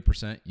crashes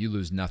 30%, you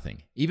lose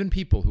nothing. Even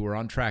people who are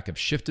on track have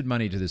shifted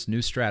money to this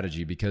new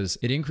strategy because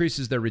it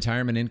increases their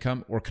retirement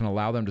income or can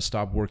allow them to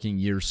stop working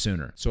years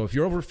sooner. So if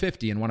you're over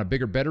 50 and want a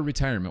bigger, better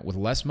retirement with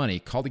less money,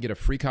 call to get a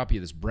free copy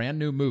of this brand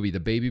new movie,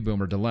 The Baby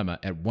Boomer Dilemma,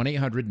 at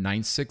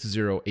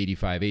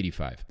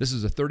 1-800-960-8585. This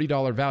is a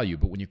 $30 value,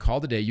 but when you call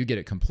today, you get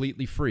it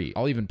completely free.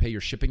 I'll even pay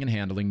your shipping and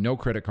handling, no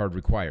credit card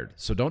required.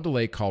 So don't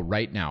delay, call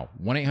right now.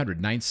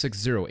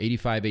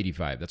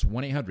 1-800-960-8585. That's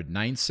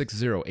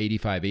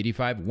 1-800-960-8585.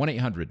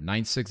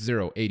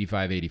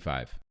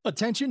 1-800-960-8585.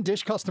 Attention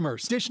Dish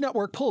customers. Dish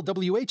Network pulled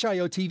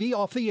WHIO TV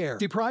off the air,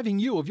 depriving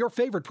you of your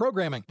favorite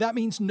programming. That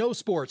means no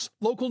sports,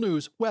 local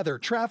news, weather,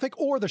 traffic,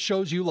 or the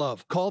shows you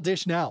love. Call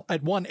Dish now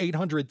at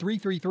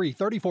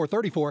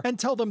 1-800-333-3434 and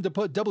tell them to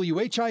put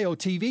WHIO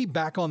TV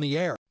back on the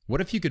air.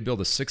 What if you could build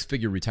a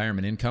six-figure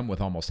retirement income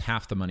with almost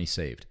half the money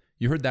saved?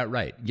 You heard that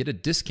right. Get a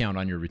discount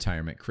on your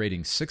retirement,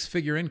 creating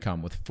six-figure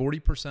income with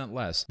 40%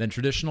 less than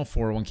traditional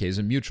 401ks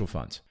and mutual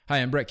funds. Hi,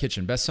 I'm Brett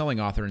Kitchen, best-selling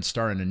author and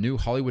star in a new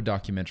Hollywood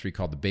documentary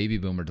called The Baby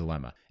Boomer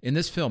Dilemma. In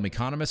this film,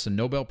 economists and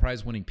Nobel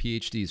Prize-winning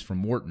PhDs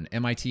from Wharton,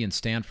 MIT, and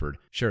Stanford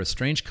share a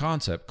strange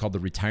concept called the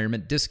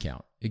retirement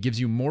discount. It gives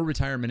you more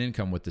retirement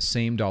income with the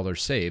same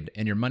dollars saved,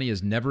 and your money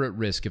is never at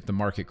risk if the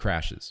market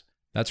crashes.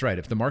 That's right.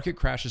 If the market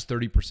crashes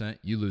 30%,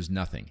 you lose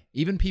nothing.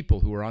 Even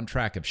people who are on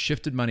track have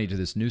shifted money to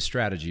this new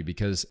strategy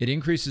because it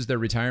increases their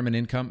retirement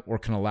income or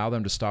can allow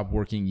them to stop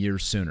working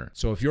years sooner.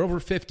 So if you're over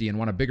 50 and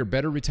want a bigger,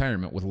 better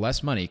retirement with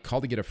less money, call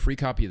to get a free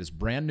copy of this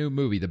brand new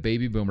movie, The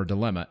Baby Boomer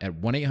Dilemma,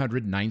 at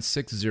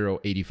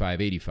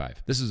 1-800-960-8585.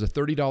 This is a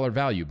 $30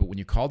 value, but when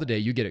you call today,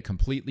 you get it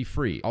completely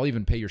free. I'll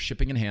even pay your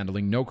shipping and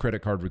handling, no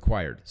credit card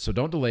required. So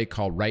don't delay,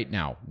 call right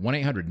now.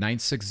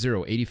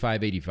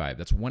 1-800-960-8585.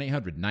 That's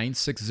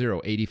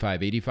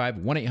 1-800-960-8585.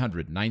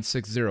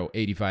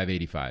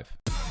 1-800-960-8585.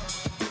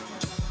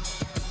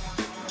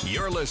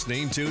 You're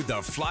listening to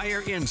The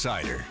Flyer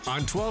Insider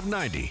on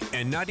 1290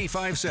 and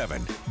 95.7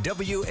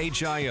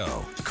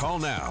 WHIO. Call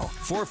now,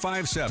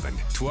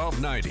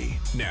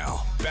 457-1290.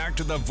 Now, back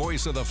to the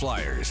voice of the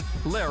Flyers,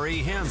 Larry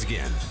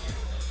Hansgen.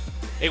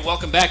 Hey,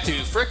 welcome back to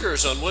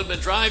Frickers on Woodman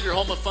Drive, your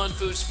home of fun,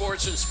 food,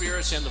 sports, and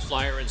spirits, and the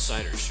Flyer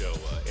Insider Show.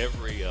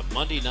 Every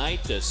Monday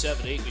night,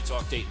 7 to 8, we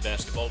talk Dayton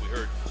basketball. We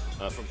heard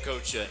from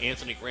Coach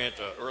Anthony Grant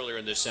earlier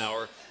in this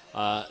hour.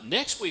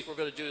 Next week, we're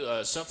going to do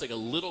something a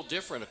little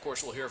different. Of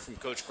course, we'll hear from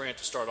Coach Grant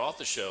to start off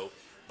the show.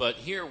 But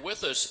here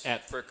with us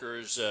at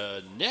Frickers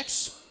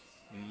next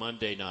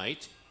Monday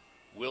night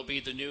will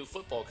be the new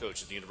football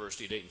coach at the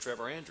University of Dayton,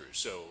 Trevor Andrews.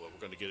 So we're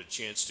going to get a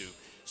chance to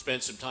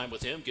spend some time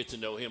with him, get to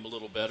know him a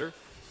little better.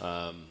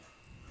 I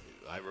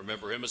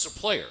remember him as a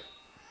player.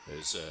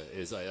 As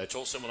I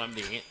told someone, I'm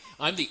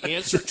the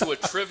answer to a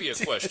trivia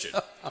question.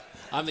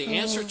 I'm the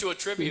answer to a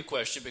trivia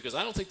question because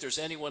I don't think there's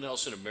anyone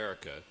else in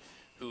America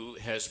who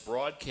has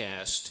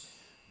broadcast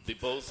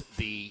both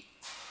the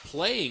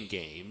playing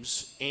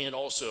games and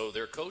also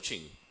their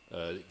coaching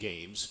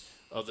games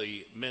of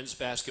the men's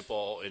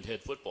basketball and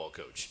head football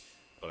coach.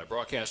 But I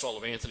broadcast all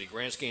of Anthony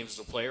Grant's games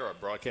as a player. I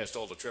broadcast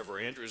all the Trevor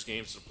Andrews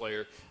games as a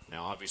player.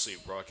 Now, obviously,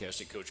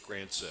 broadcasting Coach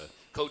Grant's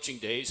coaching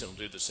days, and I'll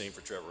do the same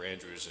for Trevor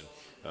Andrews.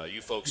 And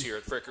you folks here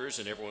at Frickers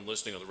and everyone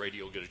listening on the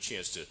radio will get a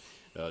chance to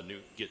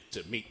get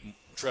to meet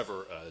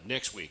Trevor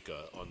next week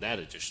on that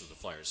edition of the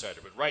Flyer Insider.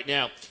 But right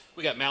now,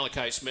 we got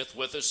Malachi Smith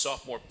with us,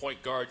 sophomore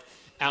point guard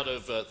out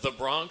of the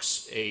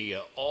Bronx,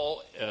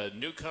 all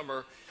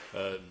newcomer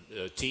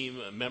team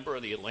member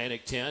of the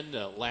Atlantic 10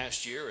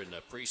 last year and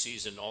a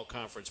preseason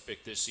all-conference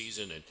pick this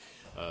season. And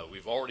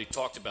we've already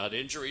talked about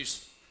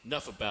injuries.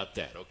 Enough about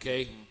that,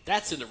 okay?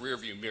 That's in the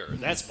rearview mirror.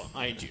 That's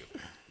behind you.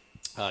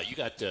 You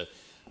got a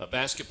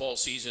basketball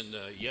season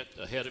yet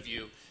ahead of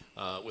you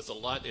with a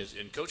lot.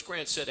 And Coach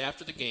Grant said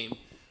after the game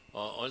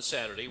on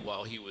Saturday,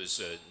 while he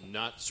was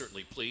not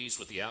certainly pleased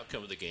with the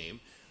outcome of the game,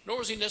 nor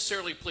was he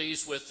necessarily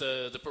pleased with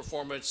the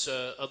performance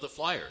of the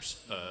Flyers.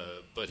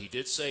 But he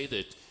did say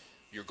that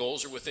your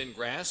goals are within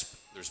grasp.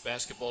 There's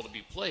basketball to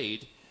be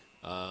played.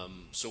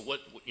 So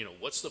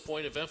what's the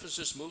point of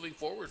emphasis moving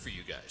forward for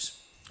you guys?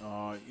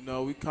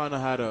 We kind of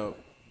had a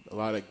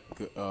lot of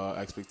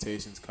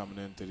expectations coming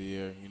into the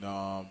year,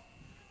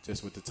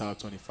 just with the top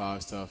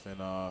 25 stuff. And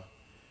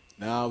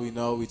now we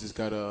know we just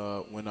got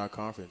to win our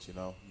conference, We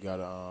got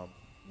to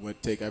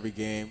take every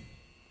game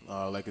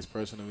like it's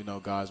personal. We know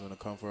guys want to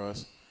come for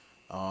us.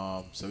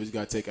 So we just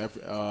got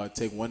to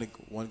take one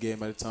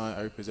game at a time,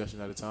 every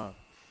possession at a time.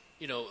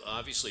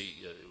 Obviously,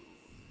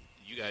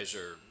 you guys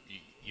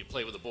you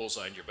play with a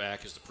bullseye on your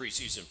back as the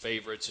preseason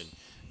favorites, and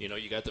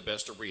you got the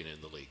best arena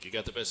in the league. You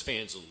got the best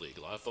fans in the league.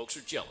 A lot of folks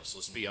are jealous,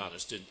 let's be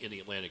honest, in the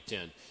Atlantic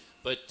 10.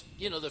 But,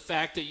 the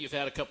fact that you've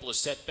had a couple of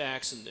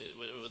setbacks and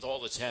with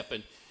all that's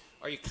happened,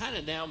 are you kind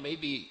of now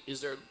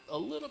is there a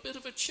little bit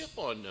of a chip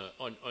on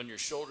your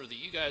shoulder that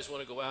you guys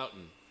want to go out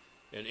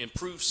and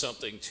improve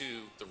something to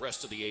the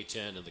rest of the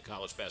A-10 and the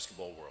college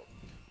basketball world?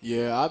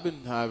 Yeah, I've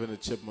been having a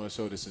chip on my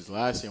shoulder since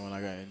last year when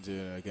I got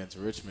injured against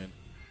Richmond.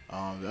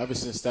 Ever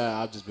since that,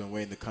 I've just been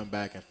waiting to come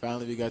back, and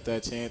finally we got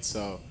that chance,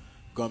 so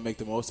we're going to make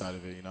the most out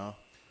of it,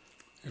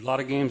 There's a lot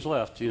of games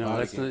left.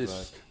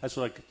 That's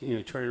like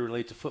try to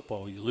relate to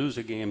football. You lose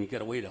a game, you got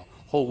to wait a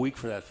whole week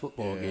for that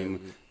football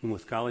game. And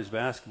with college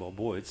basketball,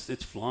 boy,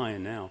 it's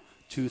flying now.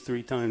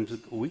 2-3 times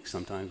a week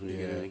sometimes when you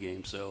get in a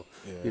game. So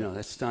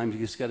that's time you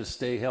just got to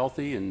stay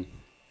healthy and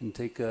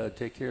take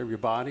care of your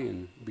body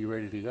and be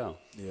ready to go.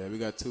 Yeah, we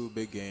got 2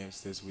 big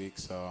games this week,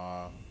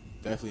 so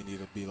definitely need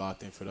to be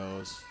locked in for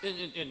those.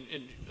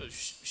 And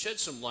shed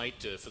some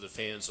light for the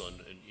fans on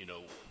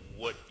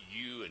what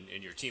you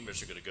and your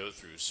teammates are going to go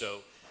through.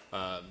 So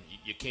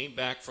you came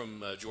back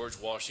from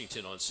George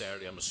Washington on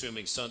Saturday. I'm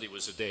assuming Sunday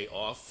was a day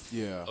off.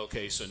 Yeah.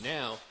 Okay, so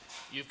now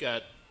you've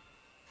got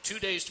 2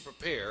 days to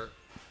prepare.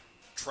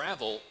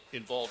 Travel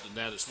involved in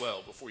that as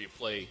well before you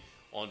play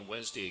on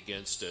Wednesday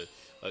against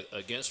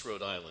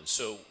Rhode Island.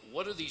 So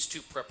what are these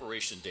 2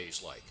 preparation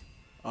days like?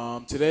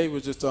 Today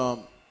was just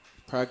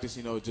practice,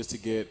 just to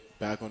get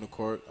back on the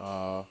court.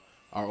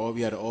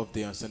 We had an off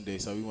day on Sunday,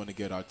 so we want to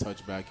get our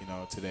touch back,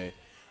 today.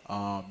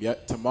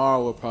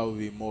 Tomorrow we'll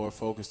probably be more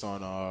focused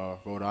on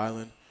Rhode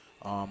Island,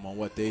 on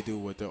what they do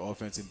with their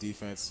offense and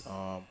defense.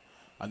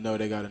 I know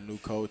they got a new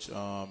coach,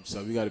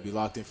 so we got to be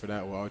locked in for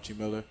that with Archie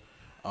Miller.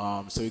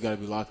 So we got to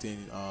be locked in,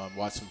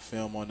 watch some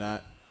film on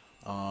that.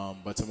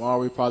 But tomorrow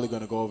we're probably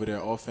going to go over their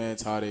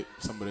offense,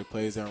 some of their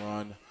plays they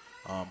run,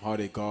 how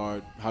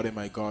they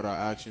might guard our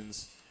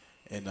actions,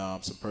 and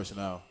some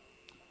personnel.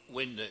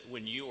 When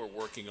you are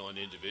working on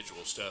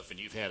individual stuff and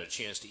you've had a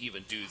chance to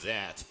even do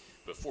that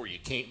before you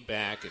came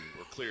back and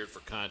were cleared for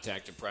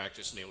contact and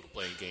practice and able to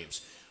play in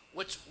games,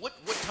 what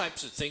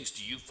types of things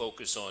do you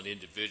focus on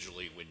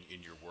individually when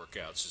in your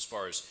workouts? As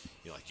far as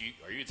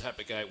are you the type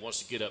of guy who wants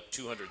to get up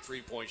 200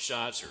 3-point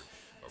shots or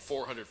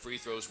 400 free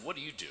throws? What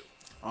do you do?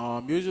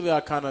 Usually I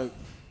kind of,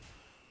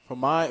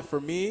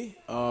 for me,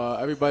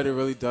 everybody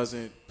really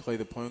doesn't play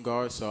the point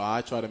guard, so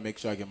I try to make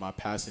sure I get my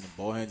passing and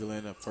ball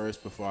handling at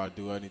first before I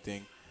do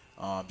anything,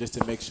 just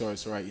to make sure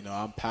it's right.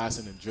 I'm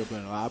passing and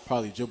dribbling. I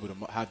probably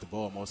have the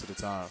ball most of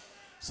the time,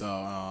 so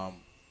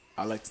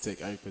I like to take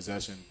every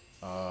possession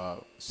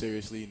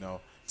seriously.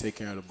 Take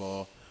care of the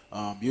ball.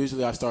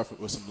 Usually I start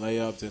with some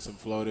layups and some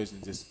floaters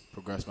and just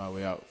progress my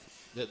way out.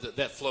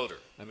 That floater,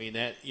 I mean,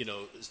 that,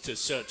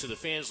 to the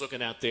fans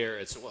looking out there,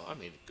 it's,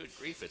 good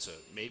grief, it's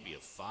maybe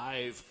a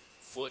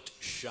 5-foot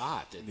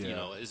shot. And,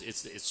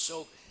 it's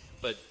so,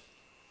 but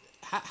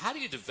how do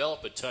you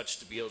develop a touch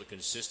to be able to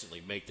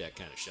consistently make that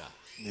kind of shot?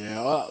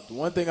 Yeah, the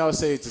one thing I would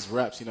say is just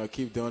reps,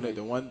 keep doing it.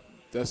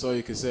 That's all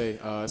you can say.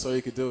 That's all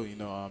you can do,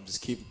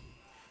 just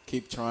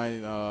keep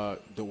trying,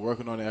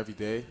 working on it every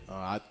day.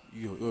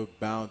 You're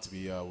bound to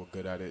be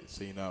good at it,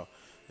 so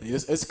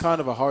it's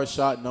kind of a hard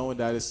shot knowing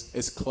that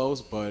it's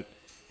close, but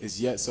it's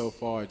yet so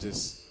far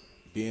just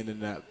being in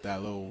that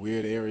little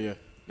weird area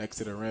next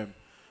to the rim.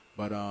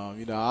 But,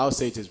 I would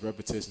say just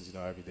repetitions,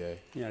 every day.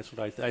 Yeah, that's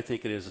what I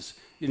think it is.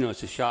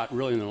 It's a shot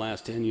really in the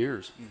last 10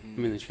 years. Mm-hmm.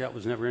 I mean, the shot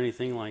was never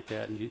anything like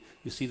that. And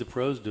you see the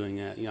pros doing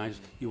that.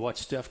 You watch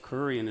Steph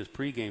Curry and his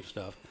pregame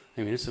stuff.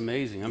 I mean, it's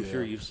amazing. I'm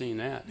sure you've seen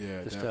that,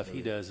 the stuff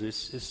he does. And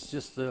it's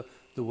just the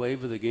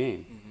wave of the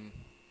game.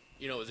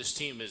 Mm-hmm. This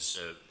team has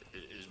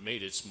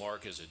made its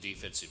mark as a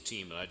defensive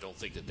team, and I don't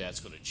think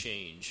that's going to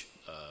change,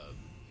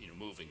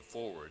 moving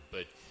forward.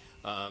 But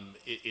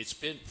it's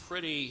been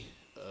pretty,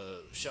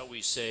 shall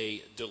we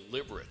say,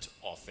 deliberate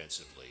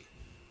offensively.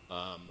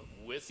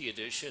 With the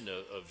addition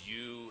of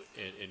you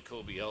and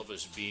Kobe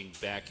Elvis being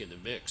back in the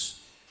mix,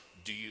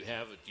 do you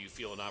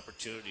feel an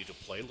opportunity to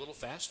play a little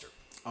faster?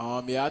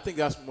 I think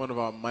that's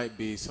might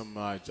be some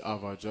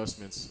of our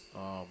adjustments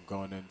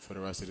going in for the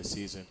rest of the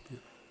season.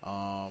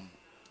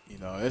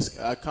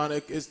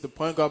 It's the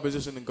point guard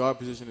position and guard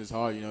position is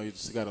hard. You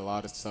just got a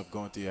lot of stuff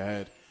going through your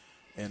head,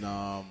 and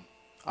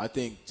I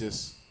think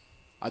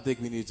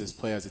we need to just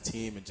play as a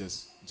team and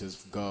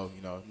just go.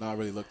 Not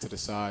really look to the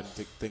side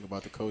and think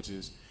about the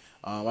coaches.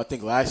 I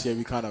think last year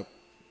we kind of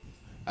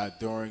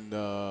during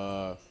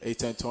the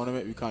A-10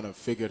 tournament we kind of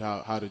figured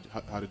out how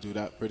to do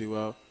that pretty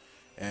well,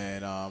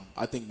 and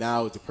I think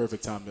now is the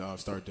perfect time to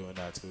start doing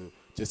that too,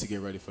 just to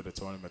get ready for the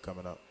tournament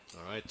coming up.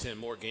 All right, 10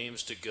 more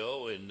games to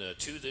go, and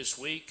 2 this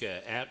week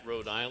at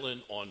Rhode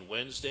Island on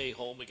Wednesday,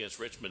 home against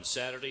Richmond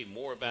Saturday.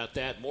 More about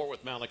that, more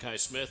with Malachi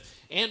Smith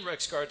and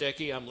Rex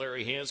Gardecki. I'm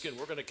Larry Hansgen.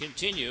 We're going to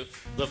continue.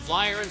 The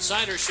Flyer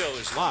Insider Show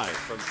is live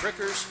from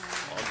Frickers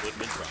on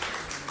Woodman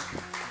Drive.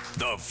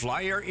 The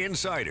Flyer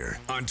Insider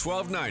on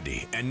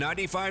 1290 and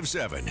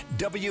 95.7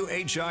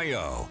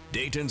 WHIO,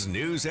 Dayton's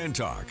News and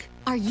Talk.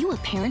 Are you a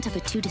parent of a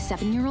 2 to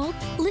 7-year-old?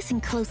 Listen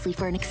closely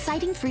for an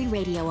exciting free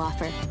radio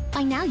offer.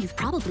 By now, you've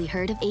probably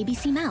heard of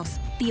ABC Mouse,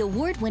 the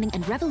award-winning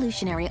and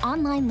revolutionary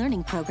online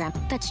learning program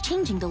that's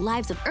changing the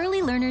lives of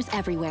early learners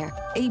everywhere.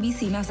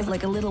 ABC Mouse is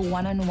like a little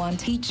one-on-one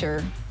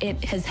teacher.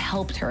 It has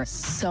helped her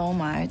so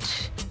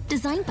much.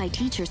 Designed by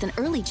teachers and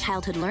early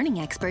childhood learning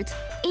experts,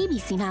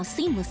 ABC Mouse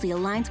seamlessly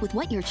aligns with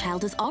what your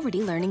child is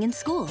already learning in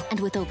school. And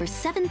with over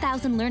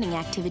 7,000 learning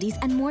activities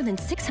and more than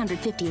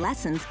 650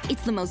 lessons,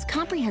 it's the most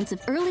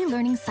comprehensive early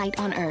learning site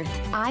on earth.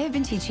 I have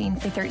been teaching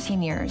for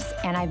 13 years,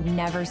 and I've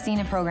never seen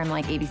a program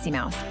like ABC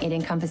Mouse. It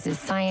encompasses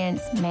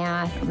science,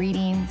 math,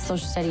 reading,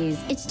 social studies.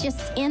 It's just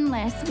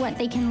endless what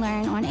they can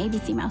learn on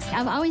ABC Mouse.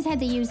 I've always had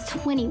to use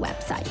 20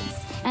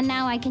 websites, and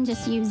now I can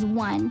just use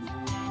one.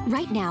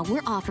 Right now,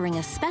 we're offering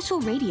a special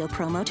radio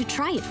promo to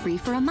try it free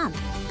for a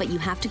month. But you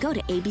have to go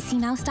to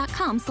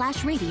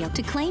abcmouse.com/radio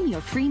to claim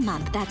your free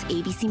month. That's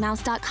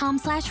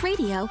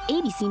abcmouse.com/radio,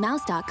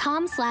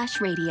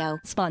 abcmouse.com/radio.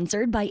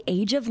 Sponsored by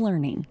Age of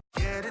Learning.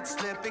 Get it,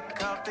 slip it,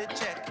 cuff it,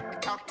 check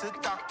it. Talk to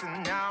doctor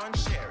now and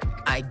share it.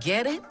 I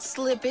get it,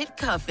 slip it,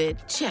 cuff it,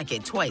 check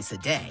it twice a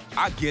day.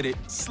 I get it,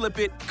 slip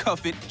it,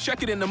 cuff it,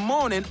 check it in the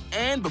morning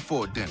and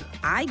before dinner.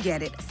 I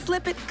get it,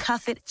 slip it,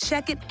 cuff it,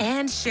 check it,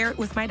 and share it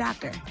with my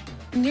doctor.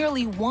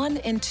 Nearly 1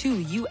 in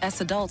 2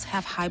 U.S. adults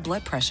have high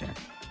blood pressure.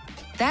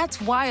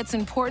 That's why it's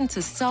important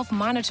to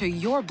self-monitor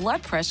your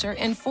blood pressure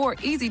in 4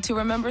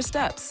 easy-to-remember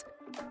steps.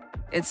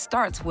 It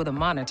starts with a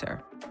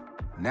monitor.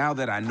 Now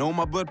that I know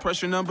my blood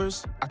pressure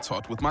numbers, I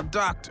talked with my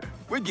doctor.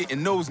 We're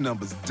getting those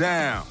numbers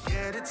down.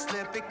 Get it,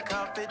 slip it,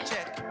 cuff it,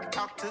 check it.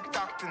 Talk to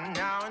doctor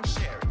now and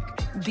share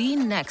it. Be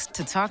next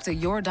to talk to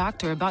your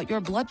doctor about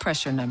your blood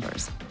pressure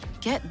numbers.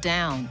 Get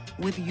down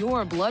with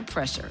your blood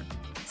pressure.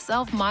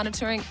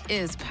 Self-monitoring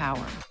is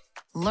power.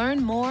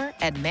 Learn more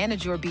at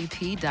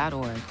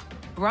manageyourbp.org.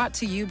 Brought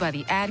to you by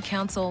the Ad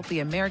Council, the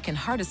American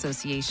Heart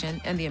Association,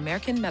 and the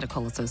American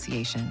Medical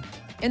Association.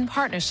 In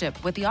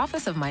partnership with the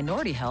Office of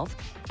Minority Health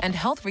and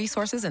Health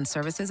Resources and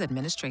Services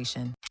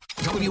Administration.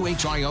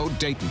 WHIO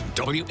Dayton,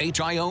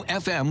 WHIO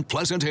FM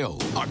Pleasant Hill,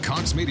 a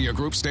Cox Media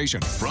Group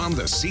station from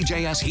the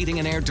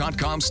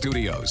CJSHeatingandAir.com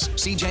studios.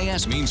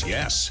 CJS means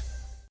yes.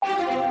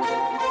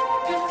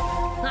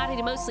 Cloudy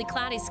to mostly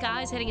cloudy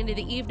skies heading into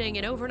the evening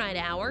and overnight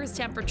hours.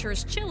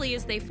 Temperatures chilly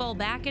as they fall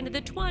back into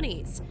the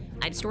 20s.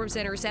 I'm Storm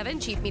Center 7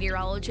 Chief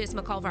Meteorologist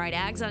McCall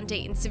Fried-Aggs on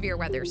Dayton's Severe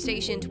Weather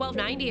Station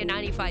 1290 and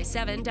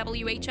 95.7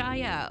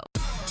 WHIO.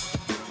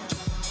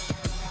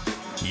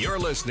 You're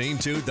listening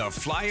to The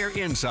Flyer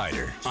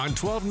Insider on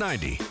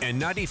 1290 and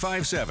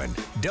 95.7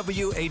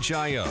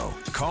 WHIO.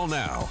 Call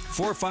now,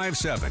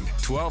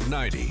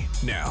 457-1290.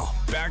 Now,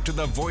 back to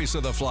the voice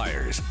of the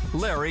Flyers,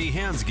 Larry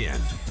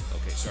Hansgen.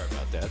 Okay, sorry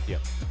about that.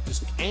 Yep,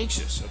 just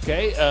anxious,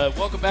 okay?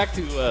 Welcome back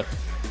to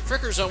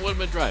Frickers on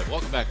Woodman Drive.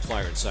 Welcome back to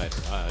Flyer Insider.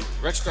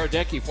 Rex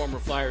Gardecki, former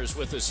Flyer, is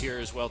with us here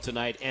as well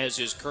tonight, as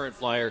is current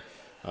Flyer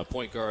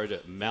point guard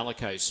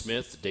Malachi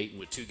Smith. Dayton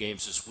with 2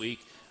 games this week.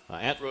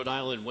 At Rhode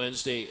Island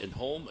Wednesday and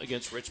home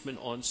against Richmond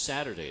on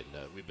Saturday.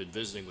 And we've been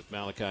visiting with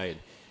Malachi and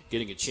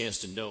getting a chance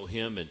to know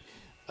him. And,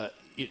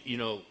 you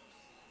know,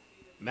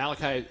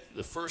 Malachi,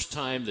 the first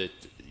time that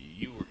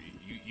you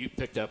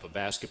picked up a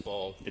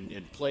basketball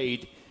and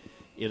played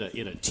in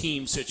a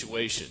team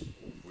situation,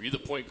 were you the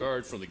point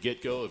guard from the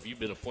get-go? Have you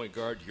been a point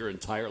guard your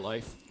entire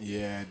life?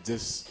 Yeah,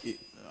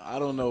 I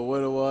don't know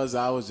what it was.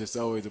 I was just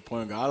always a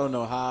point guard. I don't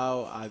know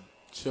how I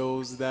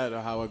chose that or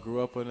how I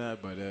grew up on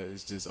that, but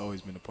it's just always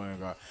been a point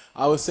guard.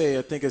 I would say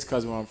I think it's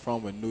because where I'm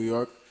from with New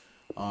York,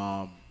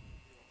 you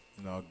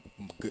know,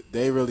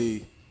 they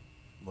really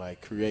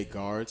like create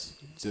guards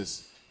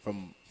just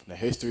from the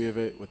history of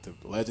it with the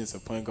legends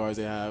of point guards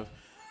they have.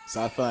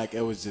 So I feel like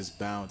it was just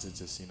bound to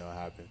just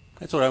happen.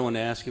 That's what I want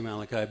to ask you,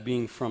 Malachi.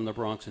 Being from the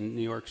Bronx in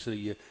New York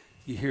City,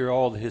 you hear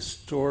all the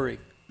historic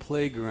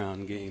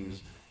playground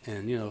games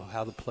and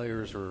how the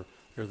players are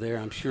there.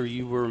 I'm sure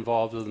you were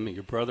involved with them.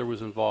 Your brother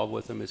was involved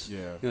with them.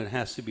 It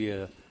has to be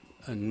a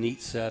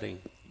neat setting.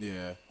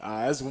 Yeah,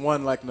 it's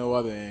one like no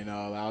other.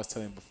 I was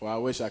telling you before, I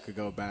wish I could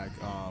go back.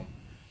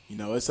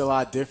 It's a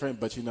lot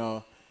different, but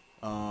the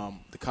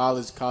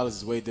college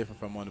is way different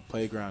from on the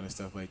playground and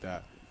stuff like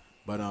that.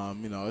 But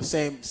the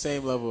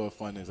same level of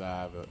fun as I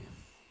have.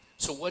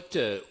 So what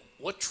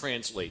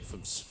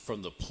translates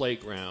from the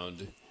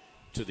playground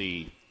to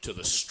the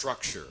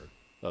structure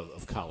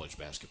of college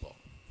basketball?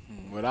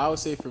 What I would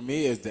say for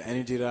me is the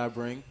energy that I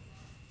bring,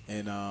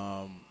 and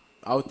I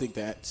would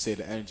say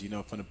the energy,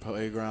 from the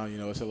playground.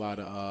 It's a lot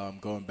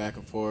of going back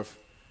and forth,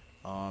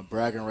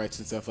 bragging rights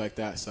and stuff like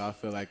that. So I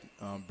feel like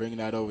bringing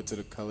that over to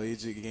the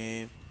collegiate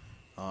game,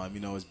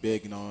 is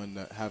big, and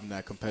having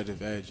that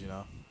competitive edge,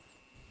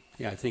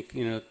 Yeah, I think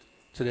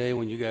today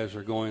when you guys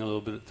are going a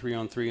little bit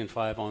 3-on-3 and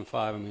 5-on-5,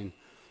 I mean,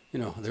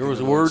 there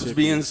was words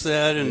being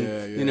said, and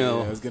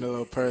it was getting a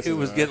little personal. It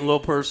was getting a little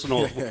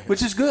personal,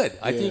 which is good.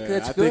 I think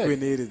that's good. I think we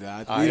needed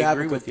that. We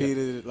haven't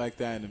competed like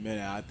that in a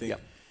minute. I think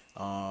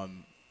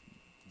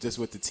just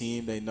with the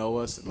team, they know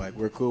us. Like,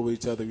 we're cool with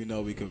each other. We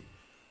know we could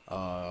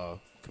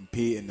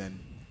compete, and then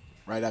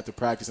right after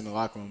practice in the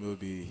locker room, it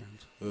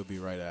would be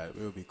right at it.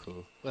 It would be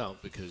cool. Well,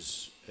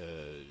 because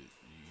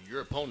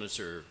your opponents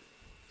are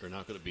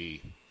not going to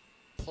be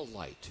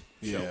polite,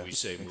 shall we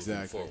say,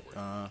 moving forward.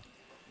 I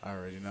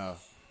already know.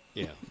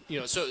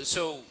 Yeah,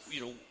 so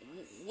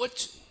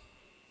what's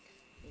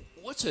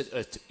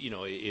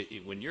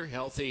when you're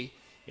healthy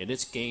and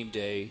it's game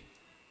day,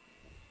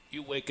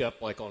 you wake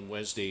up like on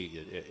Wednesday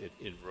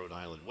in Rhode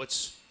Island.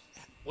 What's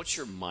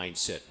your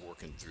mindset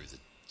working through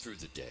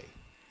the day?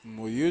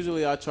 Well,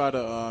 usually I try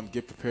to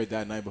get prepared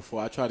that night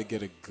before. I try to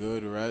get a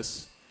good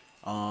rest.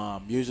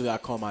 Usually I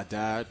call my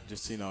dad,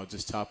 just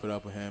chop it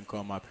up with him,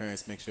 call my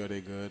parents, make sure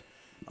they're good.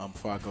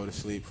 before I go to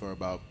sleep for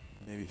about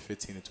maybe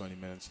 15 to 20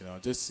 minutes,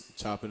 just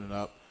chopping it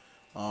up.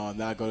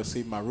 Then I go to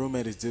sleep. My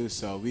roommate is due,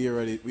 so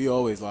we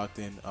always locked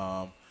in.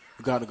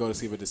 We got to go to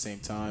sleep at the same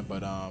time,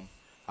 but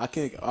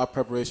our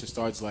preparation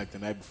starts like the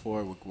night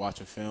before. We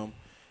watch a film,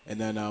 and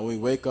then we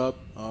wake up.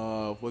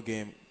 What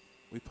game?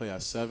 We play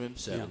at 7.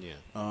 7,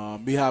 yeah.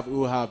 We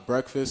will have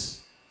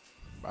breakfast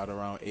right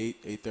around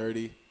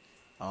 8:30.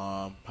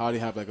 Probably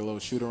have like a little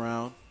shoot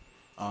around.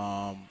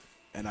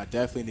 And I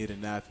definitely need a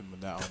nap when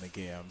not on the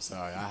game. I'm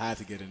sorry. I had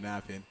to get a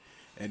nap in.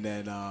 And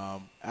then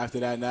after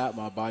that nap,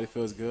 my body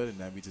feels good, and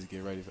then we just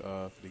get ready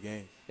for the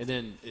game. And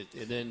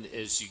then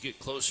as you get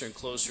closer and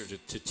closer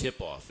to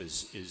tip off,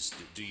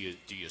 do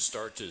you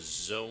start to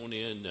zone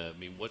in? I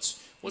mean,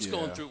 what's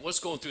going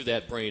through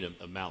that brain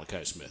of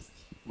Malachi Smith?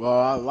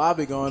 Well, a lot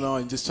be going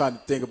on, just trying to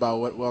think about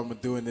what I'm gonna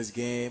do in this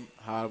game,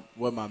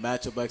 what my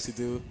matchup likes to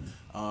do.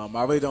 I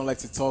really don't like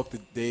to talk the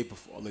day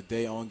before, the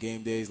day on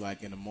game days,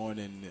 like in the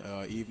morning,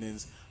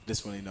 evenings.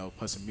 Just want to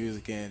put some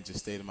music in, just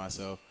stay to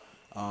myself.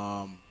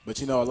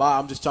 But a lot.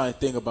 I'm just trying to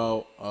think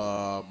about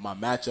my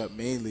matchup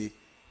mainly,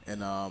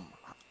 and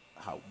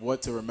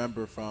what to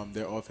remember from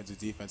their offense and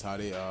defense, how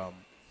they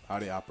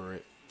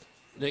operate.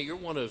 Now you're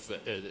one of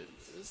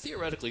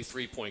theoretically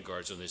 3-point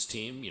guards on this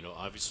team.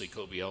 Obviously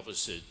Kobe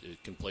Elvis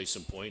can play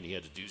some point. He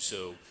had to do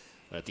so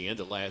at the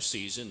end of last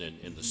season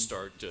and the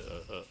start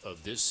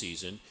of this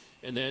season.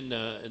 And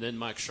then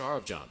Mike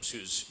Sharabjams,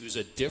 who's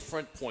a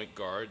different point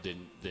guard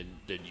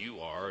than you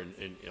are,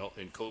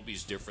 and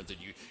Kobe's different than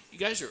you. You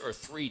guys are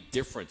 3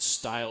 different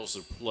styles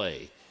of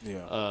play.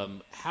 Yeah.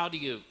 How do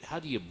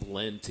you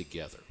blend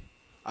together?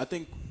 I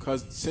think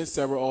because since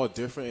we're all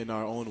different in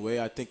our own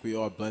way, I think we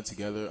all blend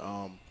together.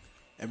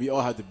 And we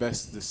all have the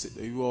best.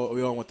 We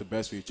all want the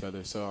best for each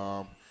other.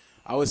 So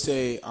I would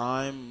say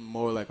I'm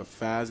more like a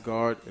fast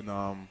guard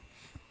and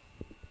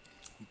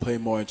play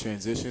more in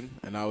transition.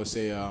 And I would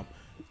say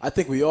I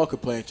think we all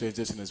could play in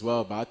transition as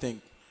well. But I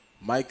think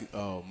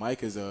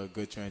Mike is a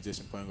good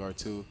transition point guard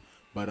too.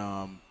 But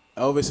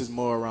Elvis is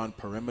more around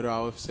perimeter, I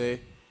would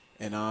say,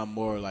 and I'm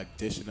more like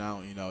dishing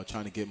out,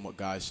 trying to get more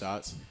guys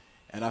shots.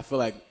 And I feel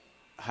like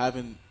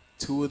having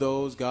 2 of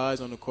those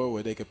guys on the court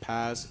where they could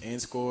pass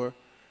and score.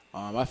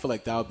 I feel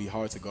like that would be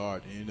hard to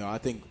guard. I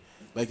think,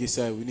 like you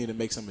said, we need to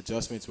make some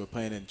adjustments. We're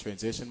playing in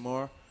transition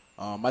more.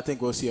 I think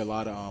we'll see a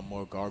lot of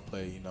more guard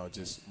play,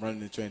 just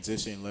running in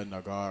transition, letting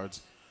our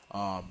guards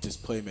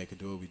just playmaking,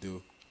 do what we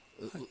do.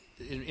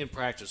 In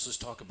practice, let's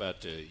talk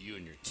about you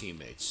and your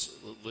teammates.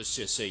 Let's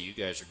just say you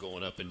guys are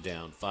going up and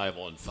down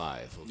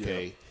 5-on-5,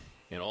 okay? Yeah.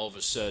 And all of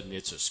a sudden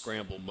it's a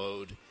scramble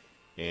mode,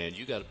 and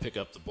you got to pick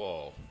up the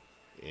ball,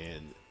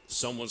 and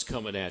someone's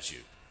coming at you.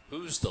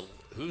 Who's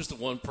the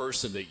one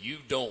person that you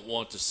don't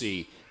want to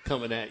see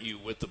coming at you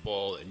with the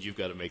ball, and you've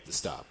got to make the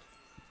stop?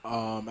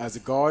 As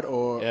a guard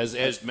or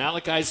as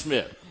Malachi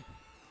Smith?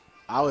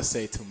 I would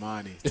say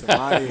Tumani.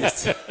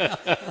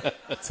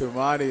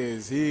 Tumani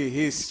is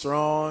he's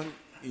strong.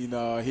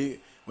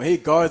 When he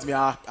guards me,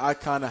 I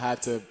kind of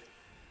had to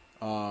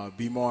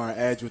be more on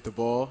edge with the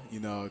ball.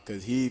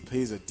 Because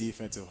he's a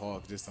defensive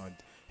hawk, just on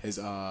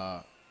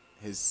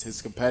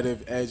his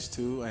competitive edge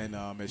too,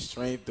 and his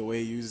strength, the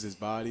way he uses his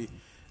body.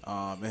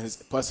 And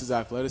his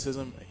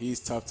athleticism, he's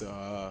tough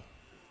to.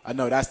 I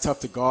know that's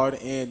tough to guard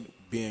and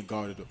being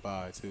guarded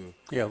by too.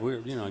 Yeah,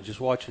 we're just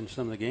watching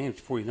some of the games.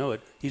 Before you know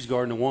it, he's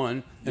guarding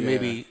 1, and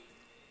maybe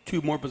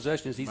 2 more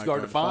possessions, he's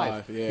guarding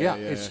 5.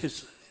 Yeah.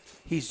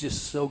 He's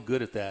just so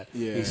good at that.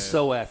 Yeah. He's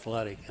so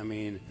athletic. I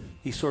mean,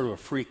 he's sort of a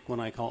freak when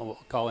I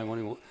call him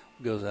when he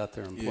goes out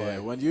there and play. Yeah,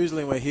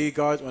 when he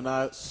guards, when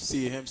I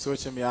see him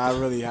switching me, I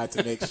really had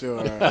to make sure.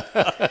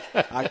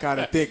 I kind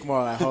of think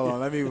more like, hold on,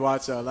 let me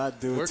watch out, not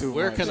do too much.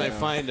 Where can I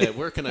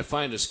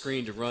find a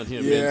screen to run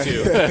him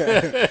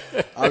into?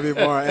 I'll be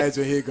more on edge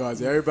when he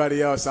guards.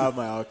 Everybody else, I'm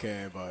like,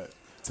 okay, but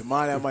to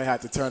mine, I might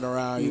have to turn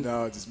around,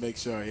 just make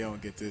sure he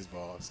don't get this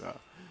ball. So.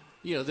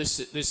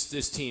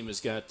 This team has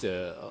got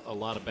a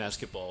lot of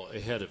basketball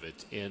ahead of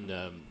it, and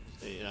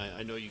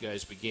I know you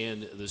guys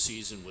began the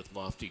season with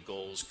lofty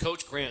goals.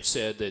 Coach Grant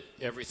said that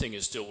everything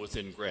is still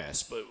within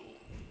grasp, but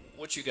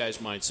what's your guys'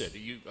 mindset?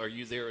 Are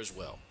you there as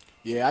well?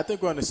 Yeah, I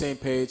think we're on the same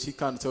page. He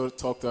kind of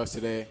talked to us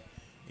today.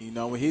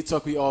 When he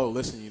talked, we all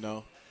listen,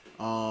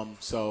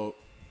 So,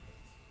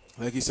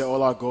 like he said,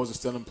 all our goals are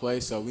still in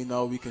place, so we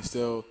know we can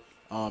still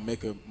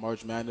make a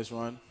March Madness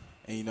run.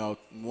 And,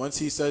 once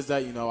he says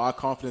that, our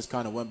confidence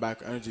kind of went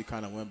back, energy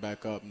kind of went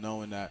back up,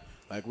 knowing that,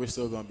 we're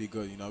still going to be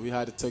good. We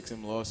had to take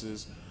some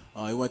losses.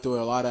 He went through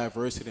a lot of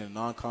adversity in the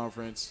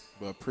non-conference,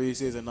 but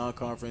preseason,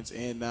 non-conference,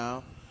 and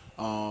now.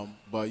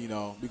 But,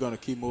 we're going to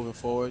keep moving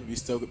forward. We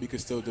can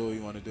still do what we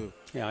want to do.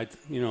 Yeah,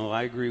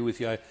 I agree with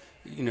you.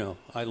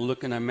 I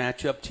look and I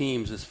match up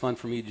teams. It's fun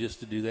for me just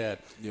to do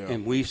that. Yeah.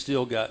 And we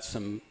still got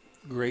some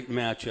great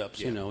matchups.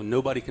 Yeah.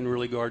 Nobody can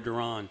really guard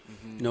Duran.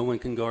 Mm-hmm. No one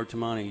can guard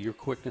Tamani, your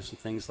quickness and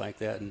things like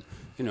that. And,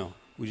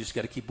 we just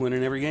got to keep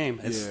winning every game.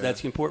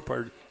 That's the important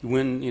part. You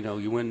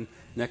win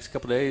next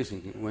couple of days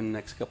and you win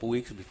next couple of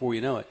weeks. Before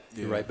you know it,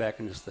 you're right back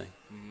in this thing.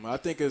 I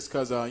think it's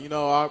because,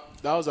 that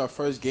was our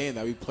first game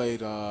that we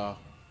played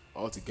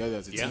all together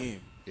as a team.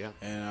 Yeah.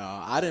 And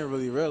I didn't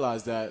really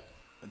realize that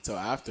until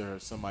after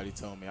somebody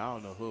told me. I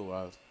don't know who it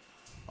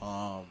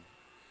was.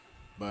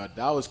 But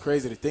that was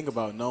crazy to think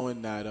about,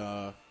 knowing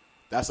that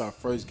that's our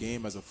first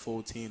game as a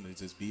full team to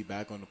just be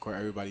back on the court,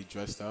 everybody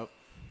dressed up.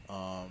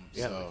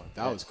 So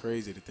that was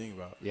crazy to think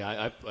about. Yeah,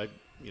 I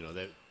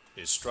that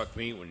it struck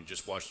me when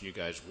just watching you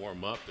guys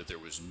warm up that there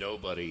was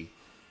nobody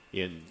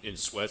in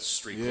sweats,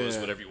 street clothes,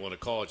 whatever you want to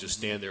call it, just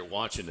stand there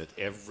watching it.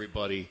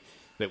 Everybody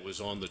that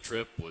was on the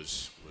trip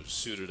was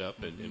suited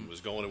up and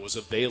was going. It was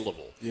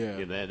available. Yeah,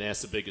 and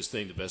that's the biggest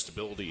thing. The best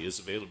ability is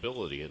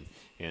availability,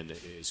 and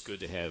it's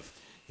good to have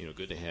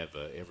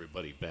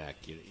everybody back.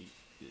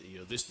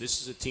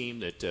 This is a team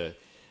that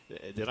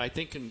I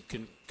think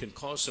can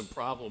cause some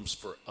problems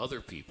for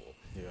other people.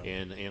 Yeah.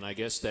 And I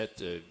guess that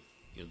the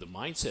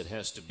mindset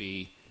has to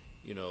be,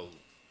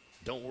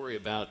 don't worry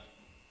about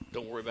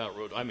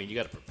Rhode. I mean, you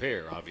got to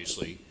prepare,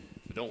 obviously,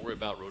 but don't worry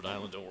about Rhode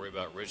Island. Don't worry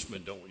about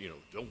Richmond.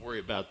 Don't worry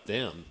about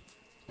them.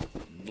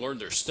 Learn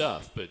their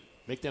stuff, but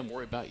make them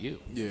worry about you.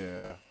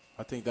 Yeah,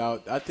 I think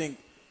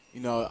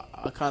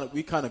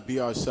we kind of beat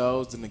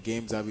ourselves in the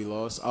games that we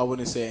lost. I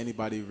wouldn't say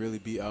anybody really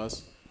beat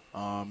us.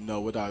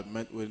 With our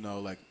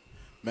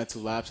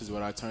mental lapses,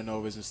 with our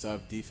turnovers and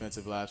stuff,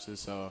 defensive lapses.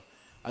 So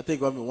I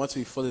think once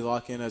we fully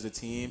lock in as a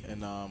team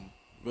and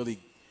really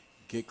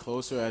get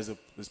closer as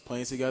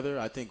playing together,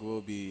 I think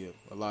we'll be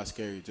a lot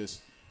scarier.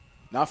 Just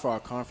not for our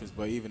conference,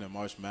 but even in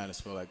March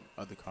Madness for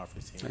other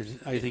conference teams.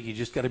 I think you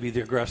just got to be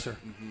the aggressor.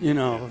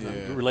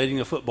 Mm-hmm. Relating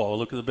to football,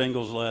 look at the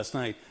Bengals last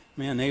night.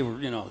 Man, they were,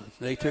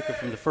 they took it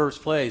from the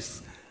first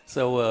place.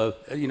 So,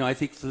 I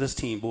think for this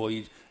team,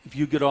 boy, if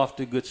you get off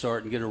to a good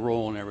start and get a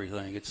roll and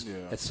everything, it's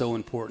so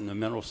important, the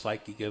mental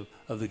psyche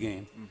of the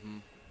game. Mm-hmm.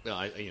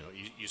 Well,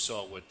 you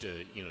saw what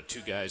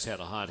two guys had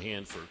a hot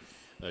hand for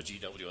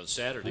GW on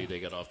Saturday. They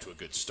got off to a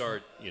good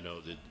start.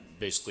 They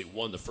basically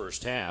won the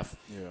first half.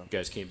 Yeah.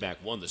 Guys came back,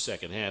 won the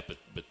second half,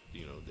 but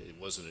it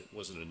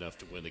wasn't enough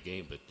to win the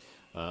game. But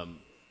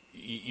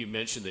you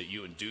mentioned that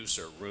you and Deuce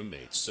are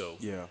roommates, so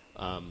yeah.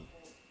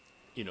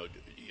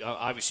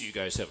 Obviously you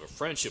guys have a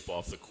friendship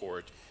off the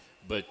court,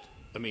 but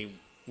I mean,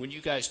 when you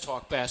guys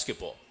talk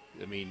basketball,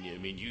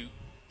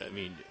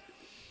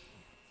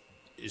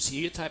 is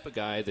he a type of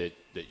guy that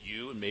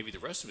you and maybe the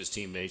rest of his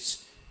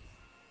teammates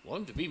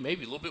want him to be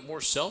maybe a little bit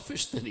more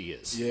selfish than he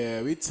is?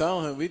 Yeah, we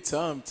tell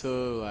him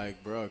to,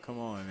 bro, come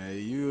on,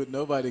 man.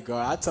 Nobody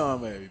guard. I tell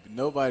him,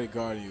 nobody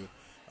guard you.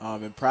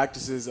 In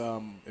practices,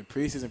 in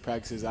preseason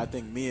practices, I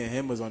think me and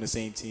him was on the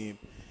same team,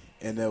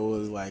 and there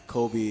was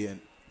Kobe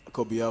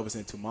Elvis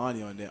and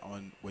Tumani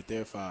on with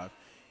their five.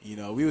 We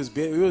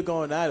were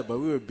going at it, but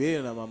we were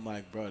beating them. I'm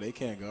like, bro, they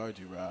can't guard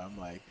you, bro. I'm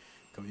like,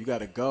 come, you got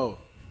to go.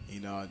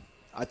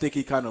 I think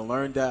he kind of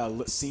learned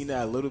that, seen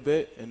that a little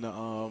bit in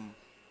the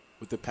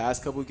with the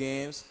past couple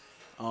games.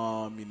 But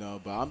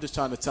I'm just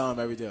trying to tell him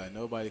every day,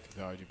 nobody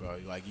can guard you, bro.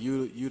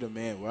 You the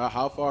man. Well,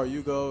 how far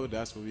you go,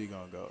 that's where we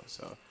gonna go.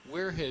 So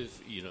where have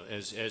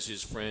as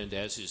his friend,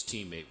 as his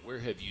teammate, where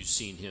have you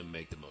seen him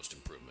make the most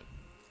improvement?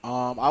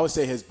 I would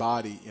say his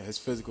body, his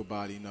physical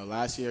body.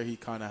 Last year he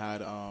kind of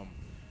had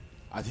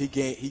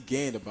he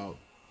gained about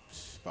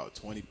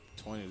 20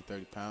 to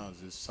 30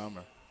 pounds this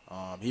summer.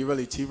 He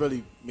really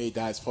made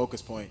that his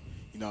focus point.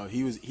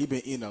 He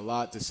been eating a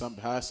lot this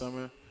past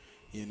summer.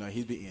 He's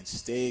been eating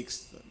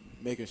steaks,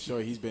 making sure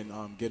he's been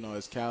getting all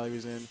his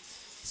calories in.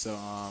 So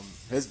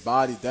his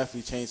body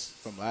definitely changed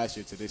from last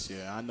year to this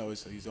year. I know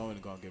he's only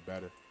going to get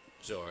better.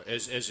 So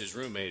as his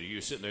roommate, are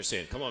you sitting there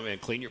saying, come on, man,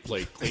 clean your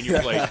plate, clean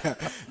your plate?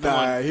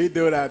 He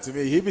do that to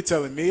me. He be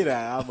telling me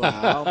that. I'm like,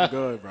 I'm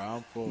good, bro.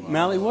 I'm full.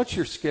 Mally, what's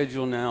your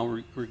schedule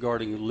now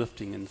regarding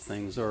lifting and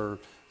things? Or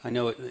I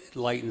know it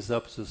lightens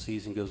up as the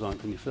season goes on.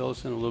 Can you fill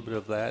us in a little bit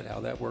of that, how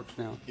that works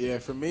now? Yeah,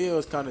 for me it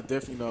was kind of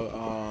different,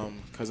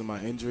 because of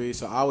my injury.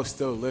 So I was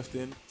still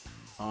lifting,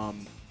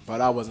 but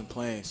I wasn't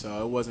playing,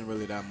 so it wasn't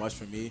really that much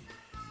for me.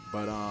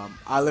 But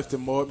I lifted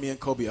more. Me and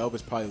Kobe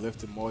Elvis probably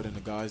lifted more than the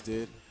guys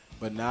did.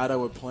 But now that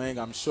we're playing,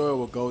 I'm sure it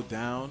will go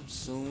down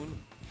soon.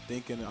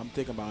 I'm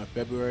thinking about in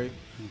February.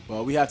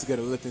 But we have to get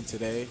a lift in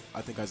today,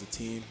 I think, as a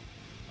team.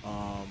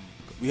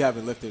 We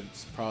haven't lifted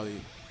probably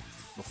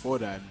before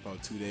that in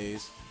about 2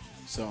 days.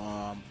 So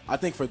I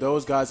think for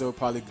those guys, it will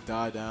probably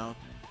die down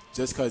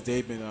just because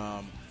they've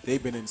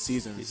been in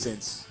season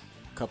since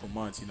a couple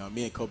months.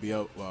 Me and Kobe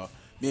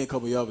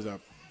Elvis are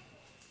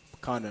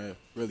kind of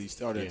really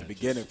started at the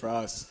beginning for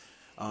us.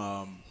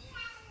 I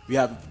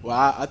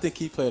think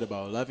he played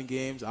about 11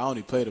 games. I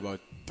only played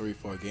about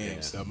 3-4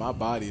 games, so my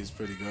body is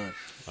pretty good.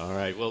 All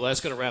right, well, that's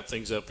going to wrap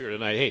things up here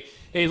tonight.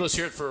 Hey, let's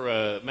hear it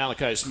for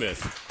Malachi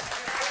Smith.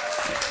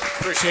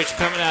 Appreciate you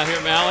coming out here,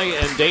 Mally,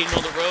 and Dayton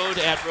on the road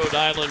at Rhode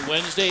Island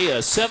Wednesday,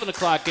 a 7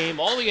 o'clock game.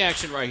 All the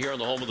action right here on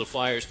the home of the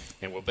Flyers,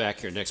 and we're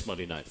back here next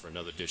Monday night for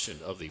another edition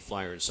of the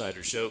Flyer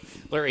Insider Show.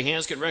 Larry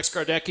Hanskin, Rex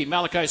Kardecki,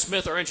 Malachi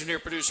Smith, our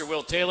engineer-producer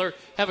Will Taylor.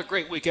 Have a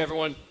great week,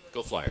 everyone.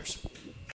 Go Flyers.